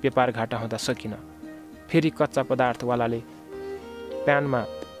 व्यापार घाटा हुँदा सकिन। फेरि कच्चा पदार्थवालाले प्यानमा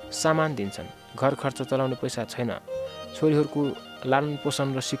सामान दिन्छन्, घर खर्च चलाउने पैसा छैन। छोरीहरूको लालन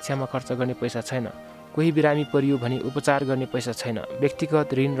पोषण र शिक्षामा खर्च गर्ने पैसा छैन। कोही बिरामी परियो भने उपचार गर्ने पैसा छैन।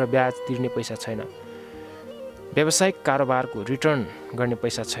 व्यक्तिगत ऋण र ब्याज तिर्ने पैसा छैन। व्यावसायिक कारोबारको रिटर्न गर्ने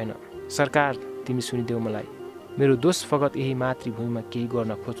पैसा छैन। सरकार तिमी सुनिदेऊ मलाई। मेरो दोष फगत यही मातृभूमिमा केही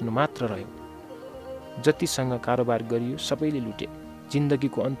गर्न खोज्नु मात्र रह्यो। जतिसँग कारोबार गरियो सबैले लुटे,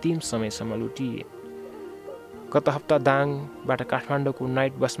 जिन्दगीको अन्तिम समयसम्म लुटिए। गत हप्ता दाङबाट काठमाडौँको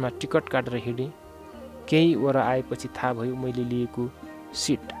नाइट बसमा टिकट काटेर हिँडेँ। केही वर आएपछि थाहा भयो मैले लिएको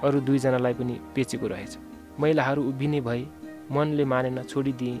सिट अरू 2 जनालाई पनि बेचेको रहेछ। महिलाहरू उभिने भए, मनले मानेन,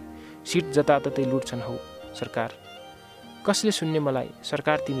 छोडिदिए। सिट जताततै लुट्छन् हौ सरकार। कसले सुन्ने मलाई?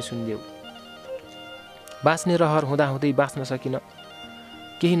 सरकार तिमी सुनिदेऊ। बाँच्ने रहर हुँदाहुँदै बाँच्न सकिन।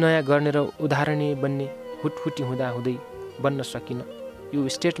 केही नयाँ गर्ने र उदाहरणीय बन्ने हुटहुटी हुँदाहुँदै बन्न सकिन। यो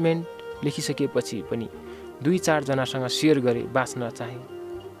स्टेटमेन्ट लेखिसकेपछि पनि 2-4 जनासँग सेयर गरे, बाँच्न चाहे।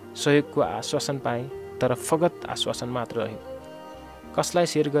 सहयोगको आश्वासन पाएँ, तर फगत आश्वासन मात्र रह्यो। कसलाई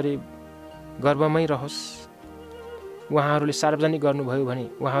सेयर गरे गर्वमै रहोस्। उहाँहरूले सार्वजनिक गर्नुभयो भने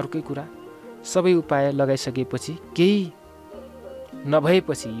उहाँहरूकै कुरा। सबै उपाय लगाइसकेपछि केही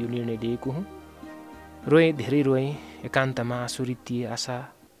नभएपछि यो निर्णय लिएको हुँ। रोएँ, धेरै रोएँ। एकान्तमा आँसु रित्तिए, आशा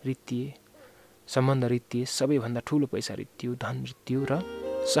रित्तिए, सम्बन्ध रित्तिए। सबैभन्दा ठुलो पैसा रित्तियो, धन रित्तियो र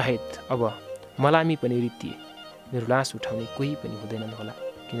सहित अब मलामी पनि रित्तिए। मेरो लास उठाउने कोही पनि हुँदैनन् होला,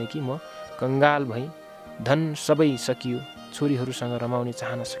 किनकि म कङ्गाल भएँ। धन सबै सकियो। छोरीहरूसँग रमाउने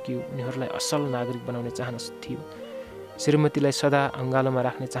चाहना सकियो। उनीहरूलाई असल नागरिक बनाउने चाहना थियो। श्रीमतीलाई सदा अङ्गालोमा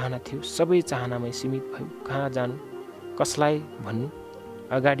राख्ने चाहना थियो। सबै चाहनामै सीमित भयो। कहाँ जानु, कसलाई भन्नु?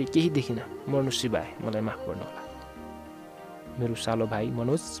 अगाडि केही देखिन। मर्नु सिवाय मलाई माफ गर्नुहोला। मेरो सालो भाइ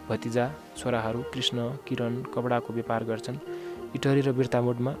मनोज, भतिजा छोराहरू कृष्ण किरण कपडाको व्यापार गर्छन् इटहरी र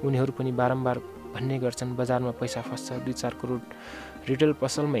बिर्तामोडमा। उनीहरू पनि बारम्बार भन्ने गर्छन् बजारमा पैसा फस्छ, 2-4 करोड रिटेल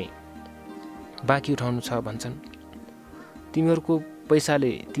पसलमै बाँकी उठाउनु छ भन्छन्। तिमीहरूको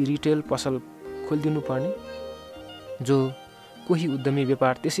पैसाले ती रिटेल पसल खोलिदिनु पर्ने। जो कोही उद्यमी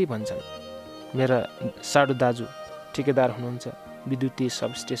व्यापार त्यसै भन्छन्। मेरा साडु दाजु ठेकेदार हुनुहुन्छ। विद्युतीय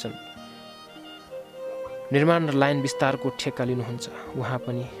सबस्टेसन निर्माण र लाइन विस्तारको ठेक्का लिनुहुन्छ। उहाँ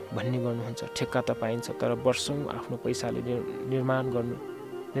पनि भन्ने गर्नुहुन्छ, ठेक्का त पाइन्छ, तर वर्षौँ आफ्नो पैसाले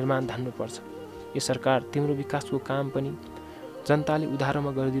निर्माण धान्नुपर्छ। यो सरकार तिम्रो विकासको काम पनि जनताले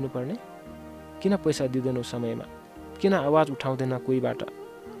उधारोमा गरिदिनु पर्ने। किन पैसा दिँदैनौ समयमा? किन आवाज उठाउँदैन कोहीबाट?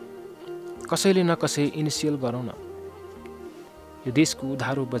 कसैले न कसै इनिसियल गरौँ न। यो देशको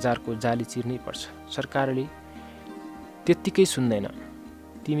उधारो बजारको जाली चिर्नै पर्छ। सरकारले त्यत्तिकै सुन्दैन।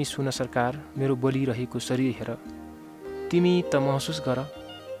 तिमी सुन सरकार, मेरो बलिरहेको शरीर हेर। तिमी त महसुस गर,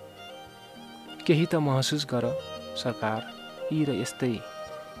 केही त महसुस गर सरकार। यी र यस्तै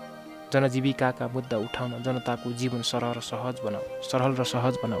जनजीविकाका मुद्दा उठाउन जनताको जीवन सरल र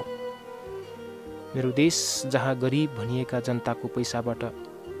सहज बनाऊ। मेरो देश जहाँ गरिब भनिएका जनताको पैसाबाट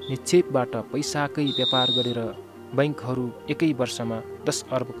निक्षेपबाट पैसाकै व्यापार गरेर बैंकहरू एकै वर्षमा 10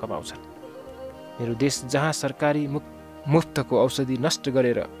 अर्ब कमाउँछन्। मेरो देश जहाँ सरकारी मुफ्तको औषधि नष्ट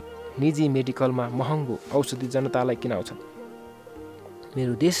गरेर निजी मेडिकलमा महँगो औषधि जनतालाई किनाउँछन्।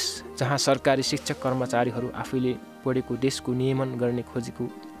 मेरो देश जहाँ सरकारी शिक्षक कर्मचारीहरू आफैले पढेको देशको नियमन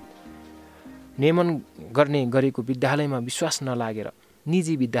गरेको विद्यालयमा विश्वास नलागेर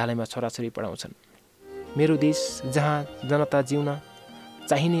निजी विद्यालयमा छोराछोरी पढाउँछन्। मेरो देश जहाँ जनता जिउन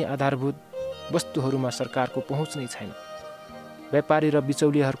चाहिने आधारभूत वस्तुहरूमा सरकारको पहुँच नै छैन। व्यापारी र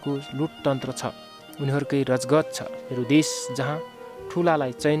बिचौलियाहरूको लुटतन्त्र छ, उनीहरूकै रजगत छ। मेरो देश जहाँ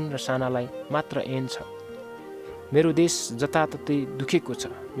ठुलालाई चैन र सानालाई मात्र ऐन छ। मेरो देश जताततै दुखेको छ।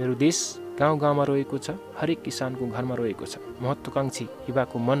 मेरो देश गाउँ गाउँमा रहेको छ, हरेक किसानको घरमा रहेको छ, महत्त्वाकांक्षी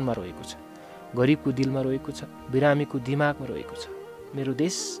युवाको मनमा रहेको छ, गरिबको दिलमा रहेको छ, बिरामीको दिमागमा रहेको छ। मेरो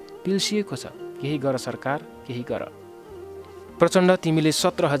देश पिल्सिएको छ। केही गर सरकार, केही गर। प्रचण्ड, तिमीले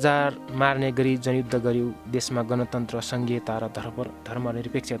 17,000 मार्ने गरी जनयुद्ध गर्यौ, देशमा गणतन्त्र, संघीयता र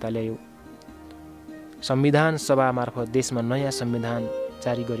धर्मनिरपेक्षता ल्यायौ। संविधान सभा मार्फत देशमा नयाँ संविधान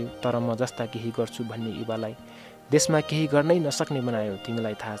जारी गर्यौ, तर म जस्ता केही गर्छु भन्ने युवालाई देशमा केही गर्नै नसक्ने बनायो।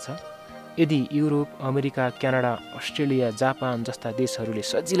 तिमीलाई थाहा छ, यदि Europe, America, Canada, Australia, Japan जस्ता देशहरूले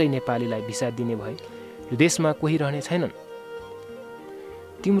सजिलै नेपालीलाई भिसा दिने भए यो देशमा कोही रहने छैनन्।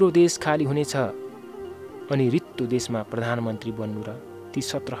 तिम्रो देश खाली हुनेछ अनि रित्तो देशमा प्रधानमन्त्री बन्नु र ती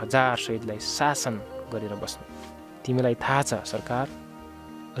 17,000 शहीदलाई शासन गरेर बस्नु। तिमीलाई थाहा छ सरकार,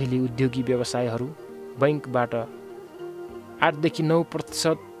 अहिले उद्योगी व्यवसायहरू बैंकबाट 8 देखि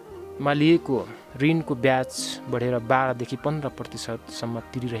 9% लिएको ऋणको ब्याज बढेर 12 देखि 15%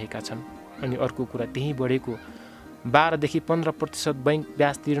 तिरिरहेका छन्। अनि अर्को कुरा, त्यही बढेको 12 देखि 15% बैंक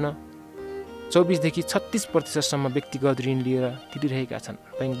ब्याज तिर्न 24 देखि 36% व्यक्तिगत ऋण लिएर तिरिरहेका छन्।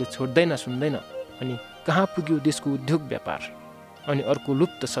 बैंकले छोड्दैन, सुन्दैन। अनि कहाँ पुग्यो देशको उद्योग व्यापार? अनि अर्को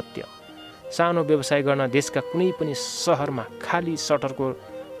लुप्त सत्य, सानो व्यवसाय गर्न देशका कुनै पनि सहरमा खाली सटरको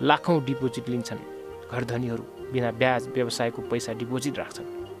लाखौँ डिपोजिट लिन्छन्। घरधनीहरू बिना ब्याज व्यवसायको पैसा डिपोजिट राख्छन्,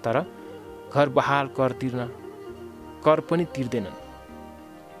 तर घर बहाल कर पनि तिर्दैनन्।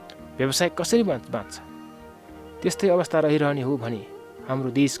 व्यवसाय कसरी बाँच्छ? त्यस्तै अवस्था रहिरहने हो भने हाम्रो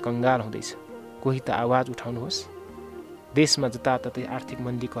देश कंगाल हुँदैछ। कोही त आवाज उठाउनुहोस्। देशमा जताततै आर्थिक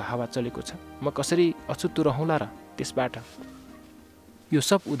मन्दीको हावा चलेको छ। म कसरी अछुतो रहँला र त्यसबाट? यो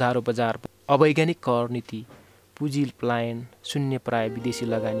सब उधारो बजार, अवैज्ञानिक कर नीति, पुँजी पलायन, शून्य प्राय विदेशी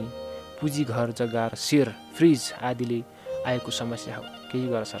लगानी, पुँजी घर जग्गा र सेयर फ्रिज आदिले आएको समस्या हो। केही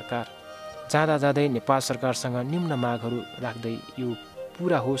गर सरकार। जाँदा जाँदै नेपाल सरकारसँग निम्न मागहरू राख्दै यो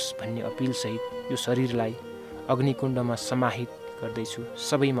पूरा होस् भन्ने अपिलसहित यो शरीरलाई अग्निकुण्डमा समाहित गर्दैछु।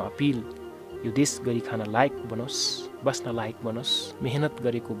 सबैमा अपिल, यो देश गरी खान लायक बनोस्, बस्न लायक बनोस्, मेहनत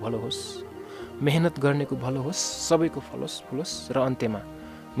गरेको भलो होस्, मेहनत गर्नेको भलो होस्, सबैको फलोस् र अन्त्यमा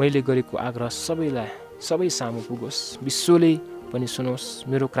मैले गरेको आग्रह सबै सामु पुगोस्, विश्वले पनि सुनोस्।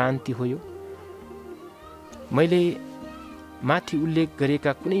 मेरो क्रान्ति हो यो। मैले माथि उल्लेख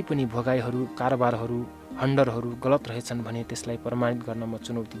गरेका कुनै पनि भोगाइहरू, कारोबारहरू, हन्डरहरू गलत रहेछन् भने त्यसलाई प्रमाणित गर्न म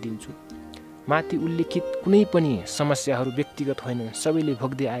चुनौती दिन्छु। माथि उल्लेखित कुनै पनि समस्याहरू व्यक्तिगत होइनन्, सबैले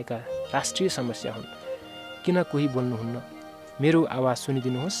भोग्दै आएका राष्ट्रिय समस्या हुन्। किन कोही बोल्नुहुन्न? मेरो आवाज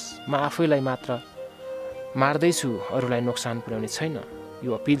सुनिदिनुहोस्। म आफैलाई मात्र मार्दैछु, अरूलाई नोक्सान पुर्याउने छैन।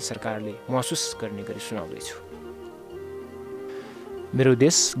 यो अपिल सरकारले महसुस गर्ने गरी सुनाउँदैछु। मेरो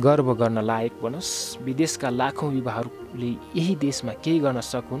देश गर्व गर्न लायक बनोस्। विदेशका लाखौँ युवाहरूले यही देशमा केही गर्न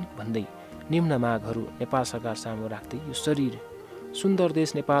सकुन् भन्दै निम्न मागहरू नेपाल सरकार सामु राख्दै यो शरीर सुन्दर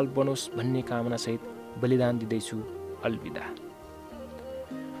देश नेपाल बनोस् भन्ने कामनासहित बलिदान दिँदैछु। अलविदा।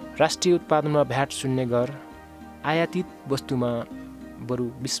 राष्ट्रिय उत्पादनमा भ्याट शून्य गर, आयातित वस्तुमा बरु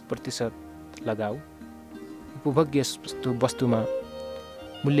 20% लगाऊ। उपभोग्य वस्तुमा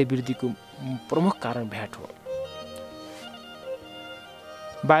मूल्य वृद्धिको प्रमुख कारण भ्याट हो।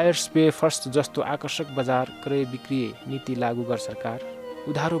 बायर्स पे फर्स्ट जस्तो आकर्षक बजार क्रय विक्रय नीति लागू गर सरकार।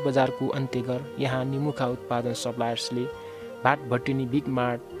 उधारो बजारको अन्त्य गर। यहाँ निमुखा उत्पादन सप्लायर्सले भाट भट्टिनी बिग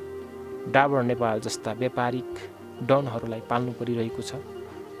मार्ट, डाबर नेपाल जस्ता व्यापारिक डनहरूलाई पाल्नु परिरहेको छ।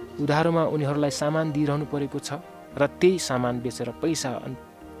 उधारोमा उनीहरूलाई सामान दिइरहनु परेको छ र त्यही सामान बेचेर पैसा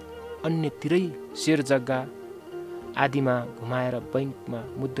अन्यतिरै सेयर जग्गा आदिमा घुमाएर बैंकमा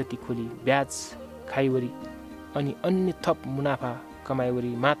मुद्दती खोली ब्याज खाइवरी अनि अन्य थप मुनाफा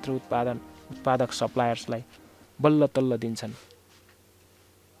कमाइवरी मात्र उत्पादक सप्लायर्सलाई बल्ल तल्ल दिन्छन्।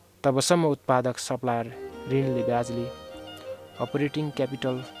 तबसम्म उत्पादक सप्लायर ऋणले ब्याजले अपरेटिङ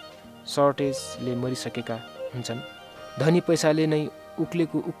क्यापिटल सर्टेजले मरिसकेका हुन्छन्। धनी पैसाले नै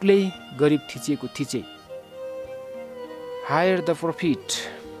उक्लेको उक्लै गरिब थिचिएको थिचे। Higher the profit,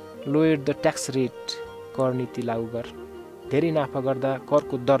 lower the tax rate, कर नीति लागू गर। धेरै नाफा गर्दा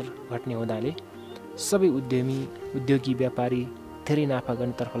करको दर घट्ने हुँदाले सबै उद्योगी व्यापारी धेरै नाफा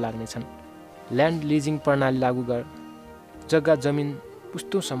गर्नेतर्फ लाग्नेछन्। ल्यान्ड लिजिङ प्रणाली लागू गर। जग्गा जमिन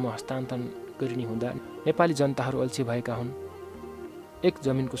पुस्तौँसम्म हस्तान्तरण गरिने हुँदा नेपाली जनताहरू अल्छी भएका हुन्। एक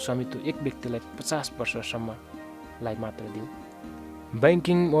जमिनको स्वामित्व एक व्यक्तिलाई 50 वर्षसम्मलाई मात्र दिऊ।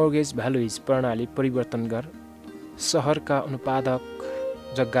 ब्याङ्किङ मोर्गेज भ्यालुइज प्रणाली परिवर्तन गर। सहरका अनुत्पादक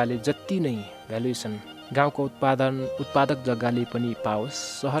जग्गाले जति नै भ्यालुएसन गाउँको उत्पादक जग्गाले पनि पाओस्।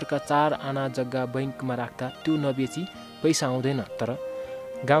 सहरका 4 आना जग्गा बैङ्कमा राख्दा त्यो नबेची पैसा आउँदैन, तर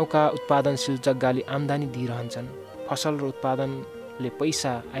गाउँका उत्पादनशील जग्गाले आम्दानी दिइरहन्छन्। फसल र उत्पादनले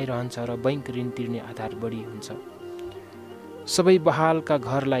पैसा आइरहन्छ र बैङ्क ऋण तिर्ने आधार बढी हुन्छ। सबै बहालका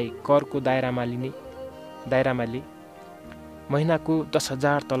घरलाई करको दायरामा लिए महिनाको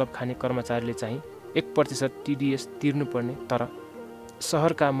 10,000 तलब खाने कर्मचारीले चाहिँ 1% TDS तिर्नुपर्ने, तर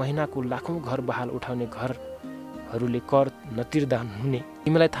सहरका महिनाको लाखौँ घर बहाल उठाउने घरहरूले कर नतिर्दा हुने।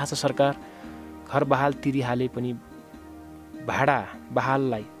 तिमीलाई थाहा छ सरकार, घर बहाल तिरिहाले पनि भाडा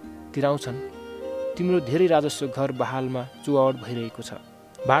बहाललाई तिराउँछन्। तिम्रो धेरै राजस्व घर बहालमा चुहावट भइरहेको छ।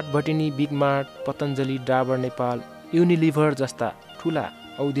 भाटभटिनी, big mart, Patanjali, Dabur Nepal, Unilever जस्ता ठुला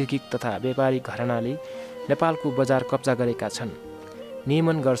औद्योगिक तथा व्यापारिक घरानाले नेपालको बजार कब्जा गरेका छन्।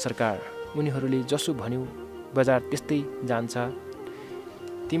 नियमन गर सरकार, उनीहरूले जसो भन्यो बजार त्यस्तै जान्छ।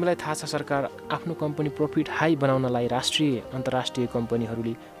 तिमीलाई थाहा छ सरकार, आफ्नो कम्पनी प्रफिट हाई बनाउनलाई राष्ट्रिय अन्तर्राष्ट्रिय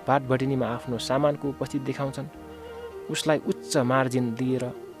कम्पनीहरूले भाटभटिनीमा आफ्नो सामानको उपस्थिति देखाउँछन्। उसलाई उच्च मार्जिन दिएर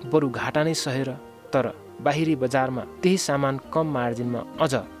बरु घाटा नै सहेर, तर बाहिरी बजारमा त्यही सामान कम मार्जिनमा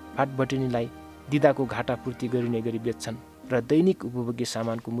अझ भाटभटिनीलाई दिदाको घाटा पूर्ति गरिने गरी बेच्छन् र दैनिक उपभोग्य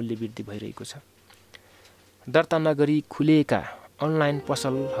सामानको मूल्य वृद्धि भइरहेको छ। दर्ता नगरी खुलेका अनलाइन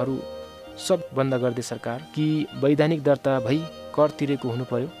पसलहरू सब बन्द गर्दै सरकार कि वैधानिक दर्ता भई कर तिरेको हुनु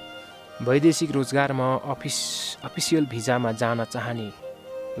पर्यो। वैदेशिक रोजगारमा अफिसियल भिजामा जान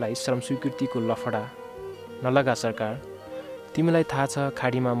चाहनेलाई श्रम स्वीकृतिको लफडा नलगा सरकार। तिमीलाई थाहा छ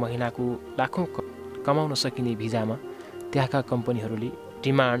खाडीमा महिनाको लाखौँ कमाउन सकिने भिजामा त्यहाँका कम्पनीहरूले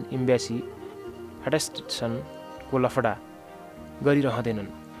डिमान्ड इम्बेसी एटेस्टेसनको लफडा गरिरहँदैनन्,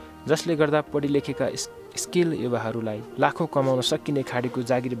 जसले गर्दा पढी लेखेका स्किल युवाहरूलाई लाखौँ कमाउन सकिने खाडीको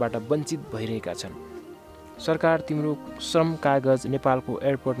जागिरबाट वञ्चित भइरहेका छन्। सरकार, तिम्रो श्रम कागज नेपालको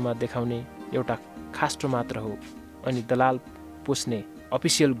एयरपोर्टमा देखाउने एउटा खास्टो मात्र हो, अनि दलाल पोस्ने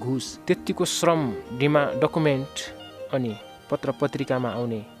अफिसियल घुस त्यत्तिको श्रम डकुमेन्ट अनि पत्र पत्रिकामा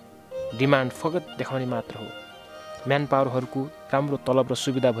आउने डिमान्ड फगत देखाउने मात्र हो। म्यान पावरहरूको राम्रो तलब र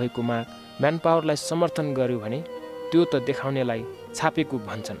सुविधा भएको माग म्यान पावरलाई समर्थन गर्यो भने त्यो त देखाउनेलाई छापेको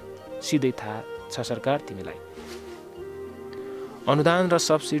भन्छन्। सिधै थाहा छ सरकार तिमीलाई। अनुदान र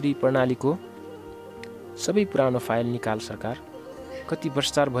सब्सिडी प्रणालीको सबै पुरानो फाइल निकाल सरकार। कति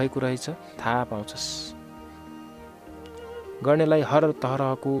भ्रष्टाचार भएको रहेछ थाहा पाउँछस्। गर्नेलाई हर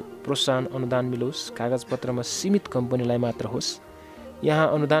तरहको प्रोत्साहन अनुदान मिलोस्, कागजपत्रमा सीमित कम्पनीलाई मात्र होस्। यहाँ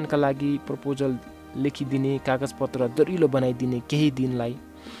अनुदानका लागि प्रपोजल लेखिदिने, कागजपत्र दरिलो बनाइदिने, केही दिनलाई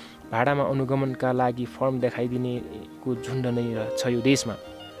भाडामा अनुगमनका लागि फर्म देखाइदिनेको झुन्ड नै छ यो देशमा।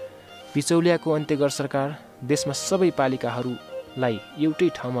 बिचौलियाको अन्त्य गर सरकार। देशमा सबै पालिकाहरूलाई एउटै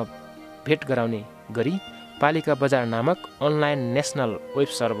ठाउँमा भेट गराउने गरी पालिका बजार नामक अनलाइन नेसनल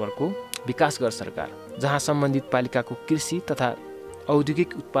वेब सर्भरको विकास गर सरकार, जहाँ सम्बन्धित पालिकाको कृषि तथा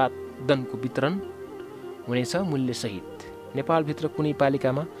औद्योगिक उत्पादनको वितरण हुनेछ मूल्यसहित। नेपालभित्र कुनै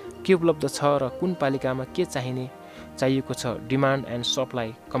पालिकामा के उपलब्ध छ र कुन पालिकामा के चाहिएको छ, डिमान्ड एन्ड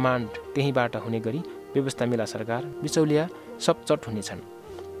सप्लाई कमान्ड त्यहीँबाट हुने गरी व्यवस्था मिला सरकार। बिचौलिया सब चट हुनेछन्।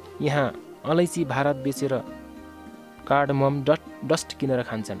 यहाँ अलैँची भारत बेचेर कार्डमम डस्ट किनेर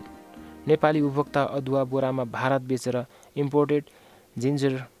खान्छन्। नेपाली उपभोक्ता अदुवा बोरामा भारत बेचेर इम्पोर्टेड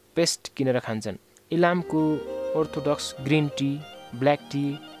जिन्जर पेस्ट किनेर खान्छन्। इलामको orthodox green tea, black tea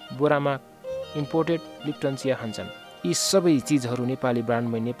बोरामा इम्पोर्टेड लिप्टन चिया खान्छन्। यी सबै चिजहरू नेपाली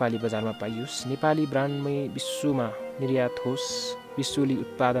ब्रान्डमै नेपाली बजारमा पाइयोस्, नेपाली ब्रान्डमै विश्वमा निर्यात होस्, विश्वले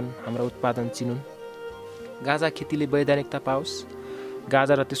हाम्रा उत्पादन चिनुन्। गाजा खेतीले वैधानिकता पाओस्।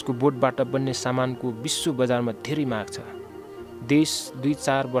 गाजा र त्यसको बोटबाट बन्ने सामानको विश्व बजारमा धेरै माग छ। देश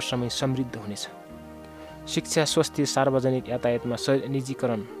 2-4 वर्षमै समृद्ध हुनेछ। शिक्षा, स्वास्थ्य, सार्वजनिक यातायातमा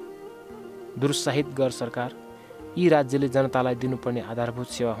निजीकरण दुरुत्साहित गर सरकार। यी राज्यले जनतालाई दिनुपर्ने आधारभूत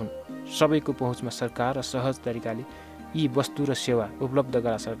सेवा हुन्। सबैको पहुँचमा सरकार र सहज तरिकाले यी वस्तु र सेवा उपलब्ध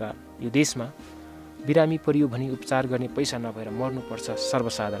गरा सरकार। यो देशमा बिरामी परियो भने उपचार गर्ने पैसा नभएर मर्नुपर्छ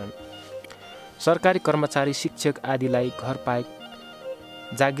सर्वसाधारण। सरकारी कर्मचारी, शिक्षक आदिलाई घर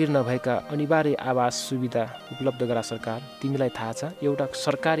जागिर नभएका अनिवार्य आवास सुविधा उपलब्ध गरा सरकार। तिमीलाई थाहा छ एउटा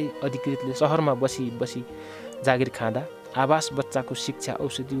सरकारी अधिकृतले सहरमा बसी बसी जागिर खाँदा आवास, बच्चाको शिक्षा,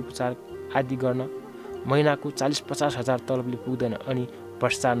 औषधि उपचार आदि गर्न महिनाको 40-50 हजार तलबले पुग्दैन अनि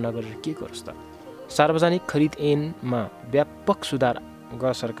भ्रष्टाचार नगरेर के गरोस् त? सार्वजनिक खरिद ऐनमा व्यापक सुधार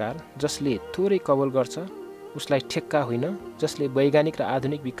गर सरकार। जसले थोरै कबल गर्छ उसलाई ठेक्का होइन, जसले वैज्ञानिक र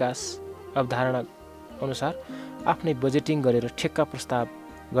आधुनिक विकास अवधारणा अनुसार आफ्नै बजेटिङ गरेर ठेक्का प्रस्ताव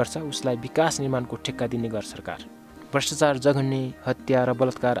गर्छ उसलाई विकास निर्माणको ठेक्का दिने गर सरकार। भ्रष्टाचार, जघन्य हत्या र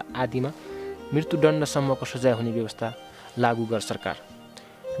बलात्कार आदिमा मृत्युदण्डसम्मको सजाय हुने व्यवस्था लागू गर सरकार।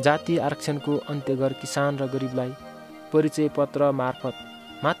 जातीय आरक्षणको अन्त्य गर। किसान र गरिबलाई परिचय पत्र मार्फत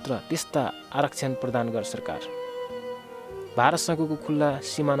मात्र त्यस्ता आरक्षण प्रदान गर सरकार। भारतसँगको खुल्ला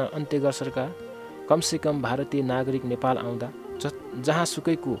सिमाना अन्त्य गर सरकार। कमसेकम भारतीय नागरिक नेपाल आउँदा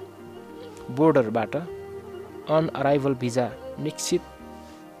जहाँसुकैको बोर्डरबाट अन अराइभल भिजा निश्चित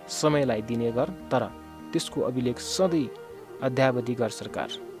समयलाई दिने गर, तर त्यसको अभिलेख सधैँ अद्यावधि गर सरकार।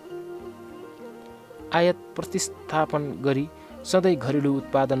 आयात प्रतिस्थापन गरी सधैँ घरेलु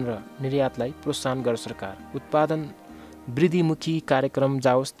उत्पादन र निर्यातलाई प्रोत्साहन गर सरकार। उत्पादन वृद्धिमुखी कार्यक्रम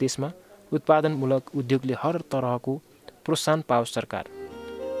जाओस् देशमा। उत्पादनमूलक उद्योगले हर तरहको प्रोत्साहन पाओस् सरकार।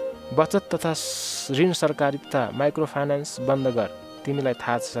 बचत तथा ऋण सरकारी तथा माइक्रो फाइनेन्स बन्द गर। तिमीलाई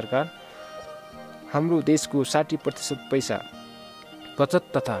थाहा छ सरकार, हाम्रो देशको 60% पैसा बचत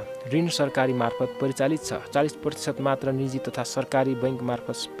तथा ऋण सरकारी मार्फत परिचालित छ। 40% मात्र निजी तथा सरकारी बैंक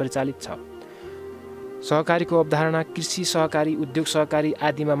मार्फत परिचालित छ। सहकारीको अवधारणा कृषि सहकारी, उद्योग सहकारी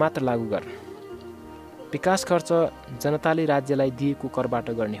आदिमा मात्र लागू गर। विकास खर्च जनताले राज्यलाई दिएको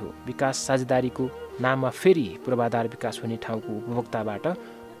करबाट गर्ने हो। विकास साझेदारीको नाममा फेरि पूर्वाधार विकास हुने ठाउँको उपभोक्ताबाट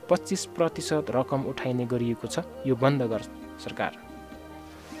 25% रकम उठाइने गरिएको छ। यो बन्द गर सरकार।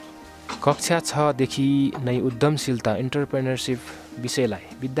 कक्षा 6 देखि नै उद्यमशीलता इन्टरप्रेन्योरसिप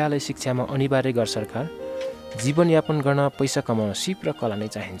विषयलाई विद्यालय शिक्षामा अनिवार्य गर सरकार। जीवनयापन गर्न पैसा कमाउन सिप र कला नै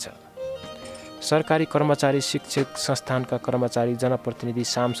चाहिन्छ। सरकारी कर्मचारी, शिक्षक संस्थानका कर्मचारी, जनप्रतिनिधि,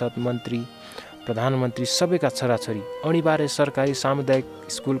 सांसद, मन्त्री, प्रधानमन्त्री सबैका छोराछोरी अनिवार्य सरकारी सामुदायिक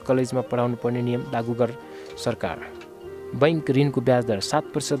स्कुल कलेजमा पढाउनु पर्ने नियम लागू गर सरकार। बैंक ऋणको ब्याज दर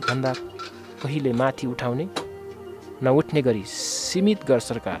 7% भन्दा पहिले माथि नउठ्ने गरी सीमित गर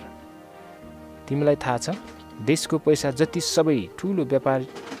सरकार। तिमीलाई थाहा छ देशको पैसा जति सबै ठुलो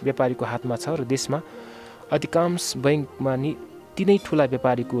व्यापारीको हातमा छ र देशमा अधिकांश बैंकमा नि तिनै ठुला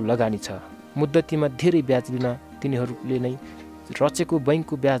व्यापारीको लगानी छ। मुद्दतीमा धेरै ब्याज दिन तिनीहरूले नै रचेको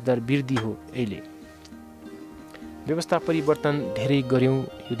बैंकको ब्याज दर वृद्धि हो। अहिले व्यवस्था परिवर्तन धेरै गर्यौँ,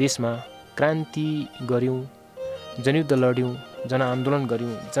 यो देशमा क्रान्ति गर्यौँ, जनयुद्ध लड्यौँ, जनआन्दोलन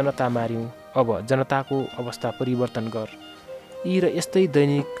गर्यौँ, जनता मार्यौँ। अब जनताको अवस्था परिवर्तन गर। यी र यस्तै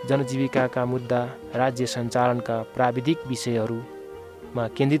दैनिक जनजीविकाका मुद्दा, राज्य सञ्चालनका प्राविधिक विषयहरूमा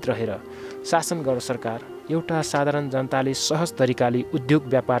केन्द्रित रहेर शासन गर सरकार। एउटा साधारण जनताले सहज तरिकाले उद्योग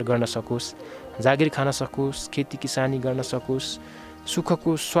व्यापार गर्न सकोस्, जागिर खान सकोस्, खेती किसानी गर्न सकोस्,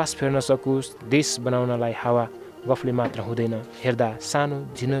 सुखको श्वास फेर्न सकोस्। देश बनाउनलाई हावा गफले मात्र हुँदैन। हेर्दा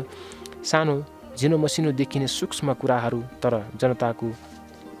सानो झिनो मसिनो देखिने सूक्ष्म कुराहरू, तर जनताको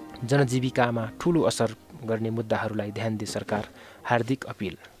जनजीविकामा ठुलो असर गर्ने मुद्दाहरूलाई ध्यान दे सरकार। हार्दिक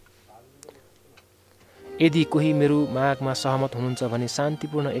अपिल। यदि कोही मेरो मागमा सहमत हुनुहुन्छ भने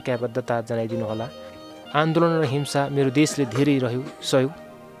शान्तिपूर्ण एकाबद्धता जनाइदिनुहोला। आन्दोलन र हिंसा मेरो देशले धेरै सह्यो,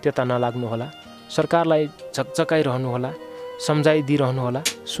 त्यता नलाग्नुहोला। सरकारलाई झकझकाइरहनुहोला, सम्झाइदिइरहनुहोला।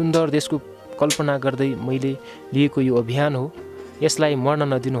 सुन्दर देशको कल्पना गर्दै मैले लिएको यो अभियान हो, यसलाई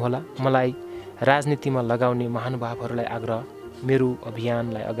मर्न नदिनुहोला। मलाई राजनीतिमा लगाउने महानुभावहरूलाई आग्रह, मेरो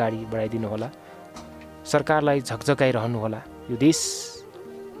अभियानलाई अगाडि बढाइदिनुहोला। सरकारलाई झकझकाइरहनुहोला। यो देश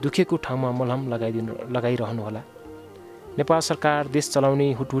दुखेको ठाउँमा मलहम लगाइरहनुहोला। नेपाल सरकार देश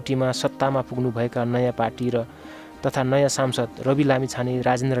चलाउने हुटहुटीमा सत्तामा पुग्नुभएका नयाँ पार्टी तथा नयाँ सांसद रवि लामिछाने,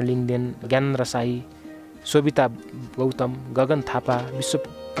 राजेन्द्र लिङदेन, ज्ञानेन्द्र शाही, शोभिता गौतम, गगन थापा,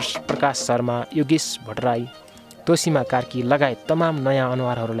 विश्वप्रकाश शर्मा, योगेश भट्टराई, तोसीमा कार्की लगायत तमाम नयाँ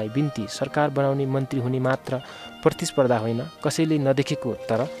अनुहारहरूलाई बिन्ती। सरकार बनाउने मन्त्री हुने मात्र प्रतिस्पर्धा होइन, कसैले नदेखेको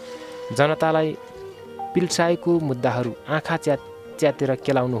तर जनतालाई पिल्साएको मुद्दाहरू आँखा च्यातेर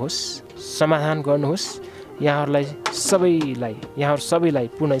केलाउनुहोस्, समाधान गर्नुहोस्। यहाँहरू सबैलाई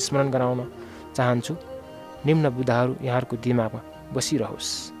पुनः स्मरण गराउन चाहन्छु। निम्न मुद्दाहरू यहाँहरूको दिमागमा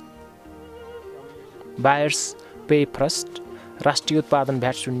बसिरहोस्। बायर्स पे फर्स्ट, राष्ट्रिय उत्पादन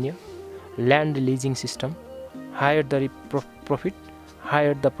भ्याट शून्य, land लिजिङ system, higher the profit,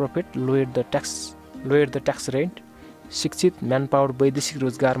 lower the tax rate, शिक्षित म्यानपावर वैदेशिक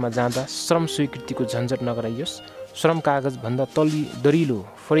रोजगारमा जाँदा श्रम स्वीकृतिको झन्झट नगराइयोस्। श्रम कागज भन्दा दरिलो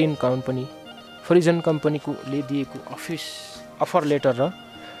फरिजन कम्पनीले दिएको अफर लेटर र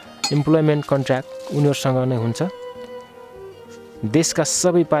इम्प्लोइमेन्ट कन्ट्र्याक्ट उनीहरूसँग नै हुन्छ। देशका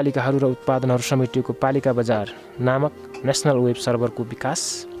सबै पालिकाहरू र उत्पादनहरू समेटिएको पालिका बजार नामक नेसनल वेब सर्भरको विकास,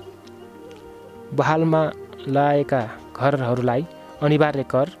 बहालमा लाएका घरहरूलाई अनिवार्य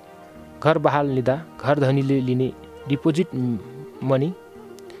कर, घर बहाल लिँदा घर धनीले लिने डिपोजिट मनी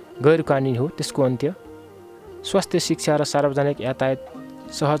गैर कानुनी हो त्यसको अन्त्य, स्वास्थ्य शिक्षा र सार्वजनिक यातायात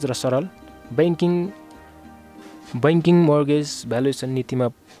सहज र सरल, बैंकिङ मर्गेज भ्यालुएसन नीतिमा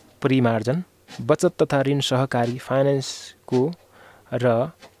परिमार्जन, बचत तथा ऋण सहकारी फाइनेन्सको र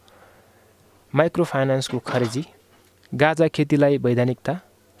माइक्रो फाइनेन्सको खरेजी, गाजा खेतीलाई वैधानिकता।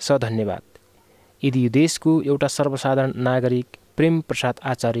 धन्यवाद। यदि देशको एउटा सर्वसाधारण नागरिक प्रेम प्रसाद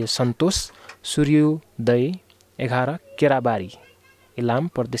आचार्य सन्तोष, सूर्योदय 11 केराबारी, इलाम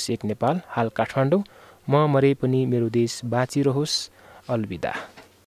प्रदेश 1 नेपाल, हाल काठमाडौँ। म मरे पनि मेरो देश बाँचिरहोस्। अलविदा।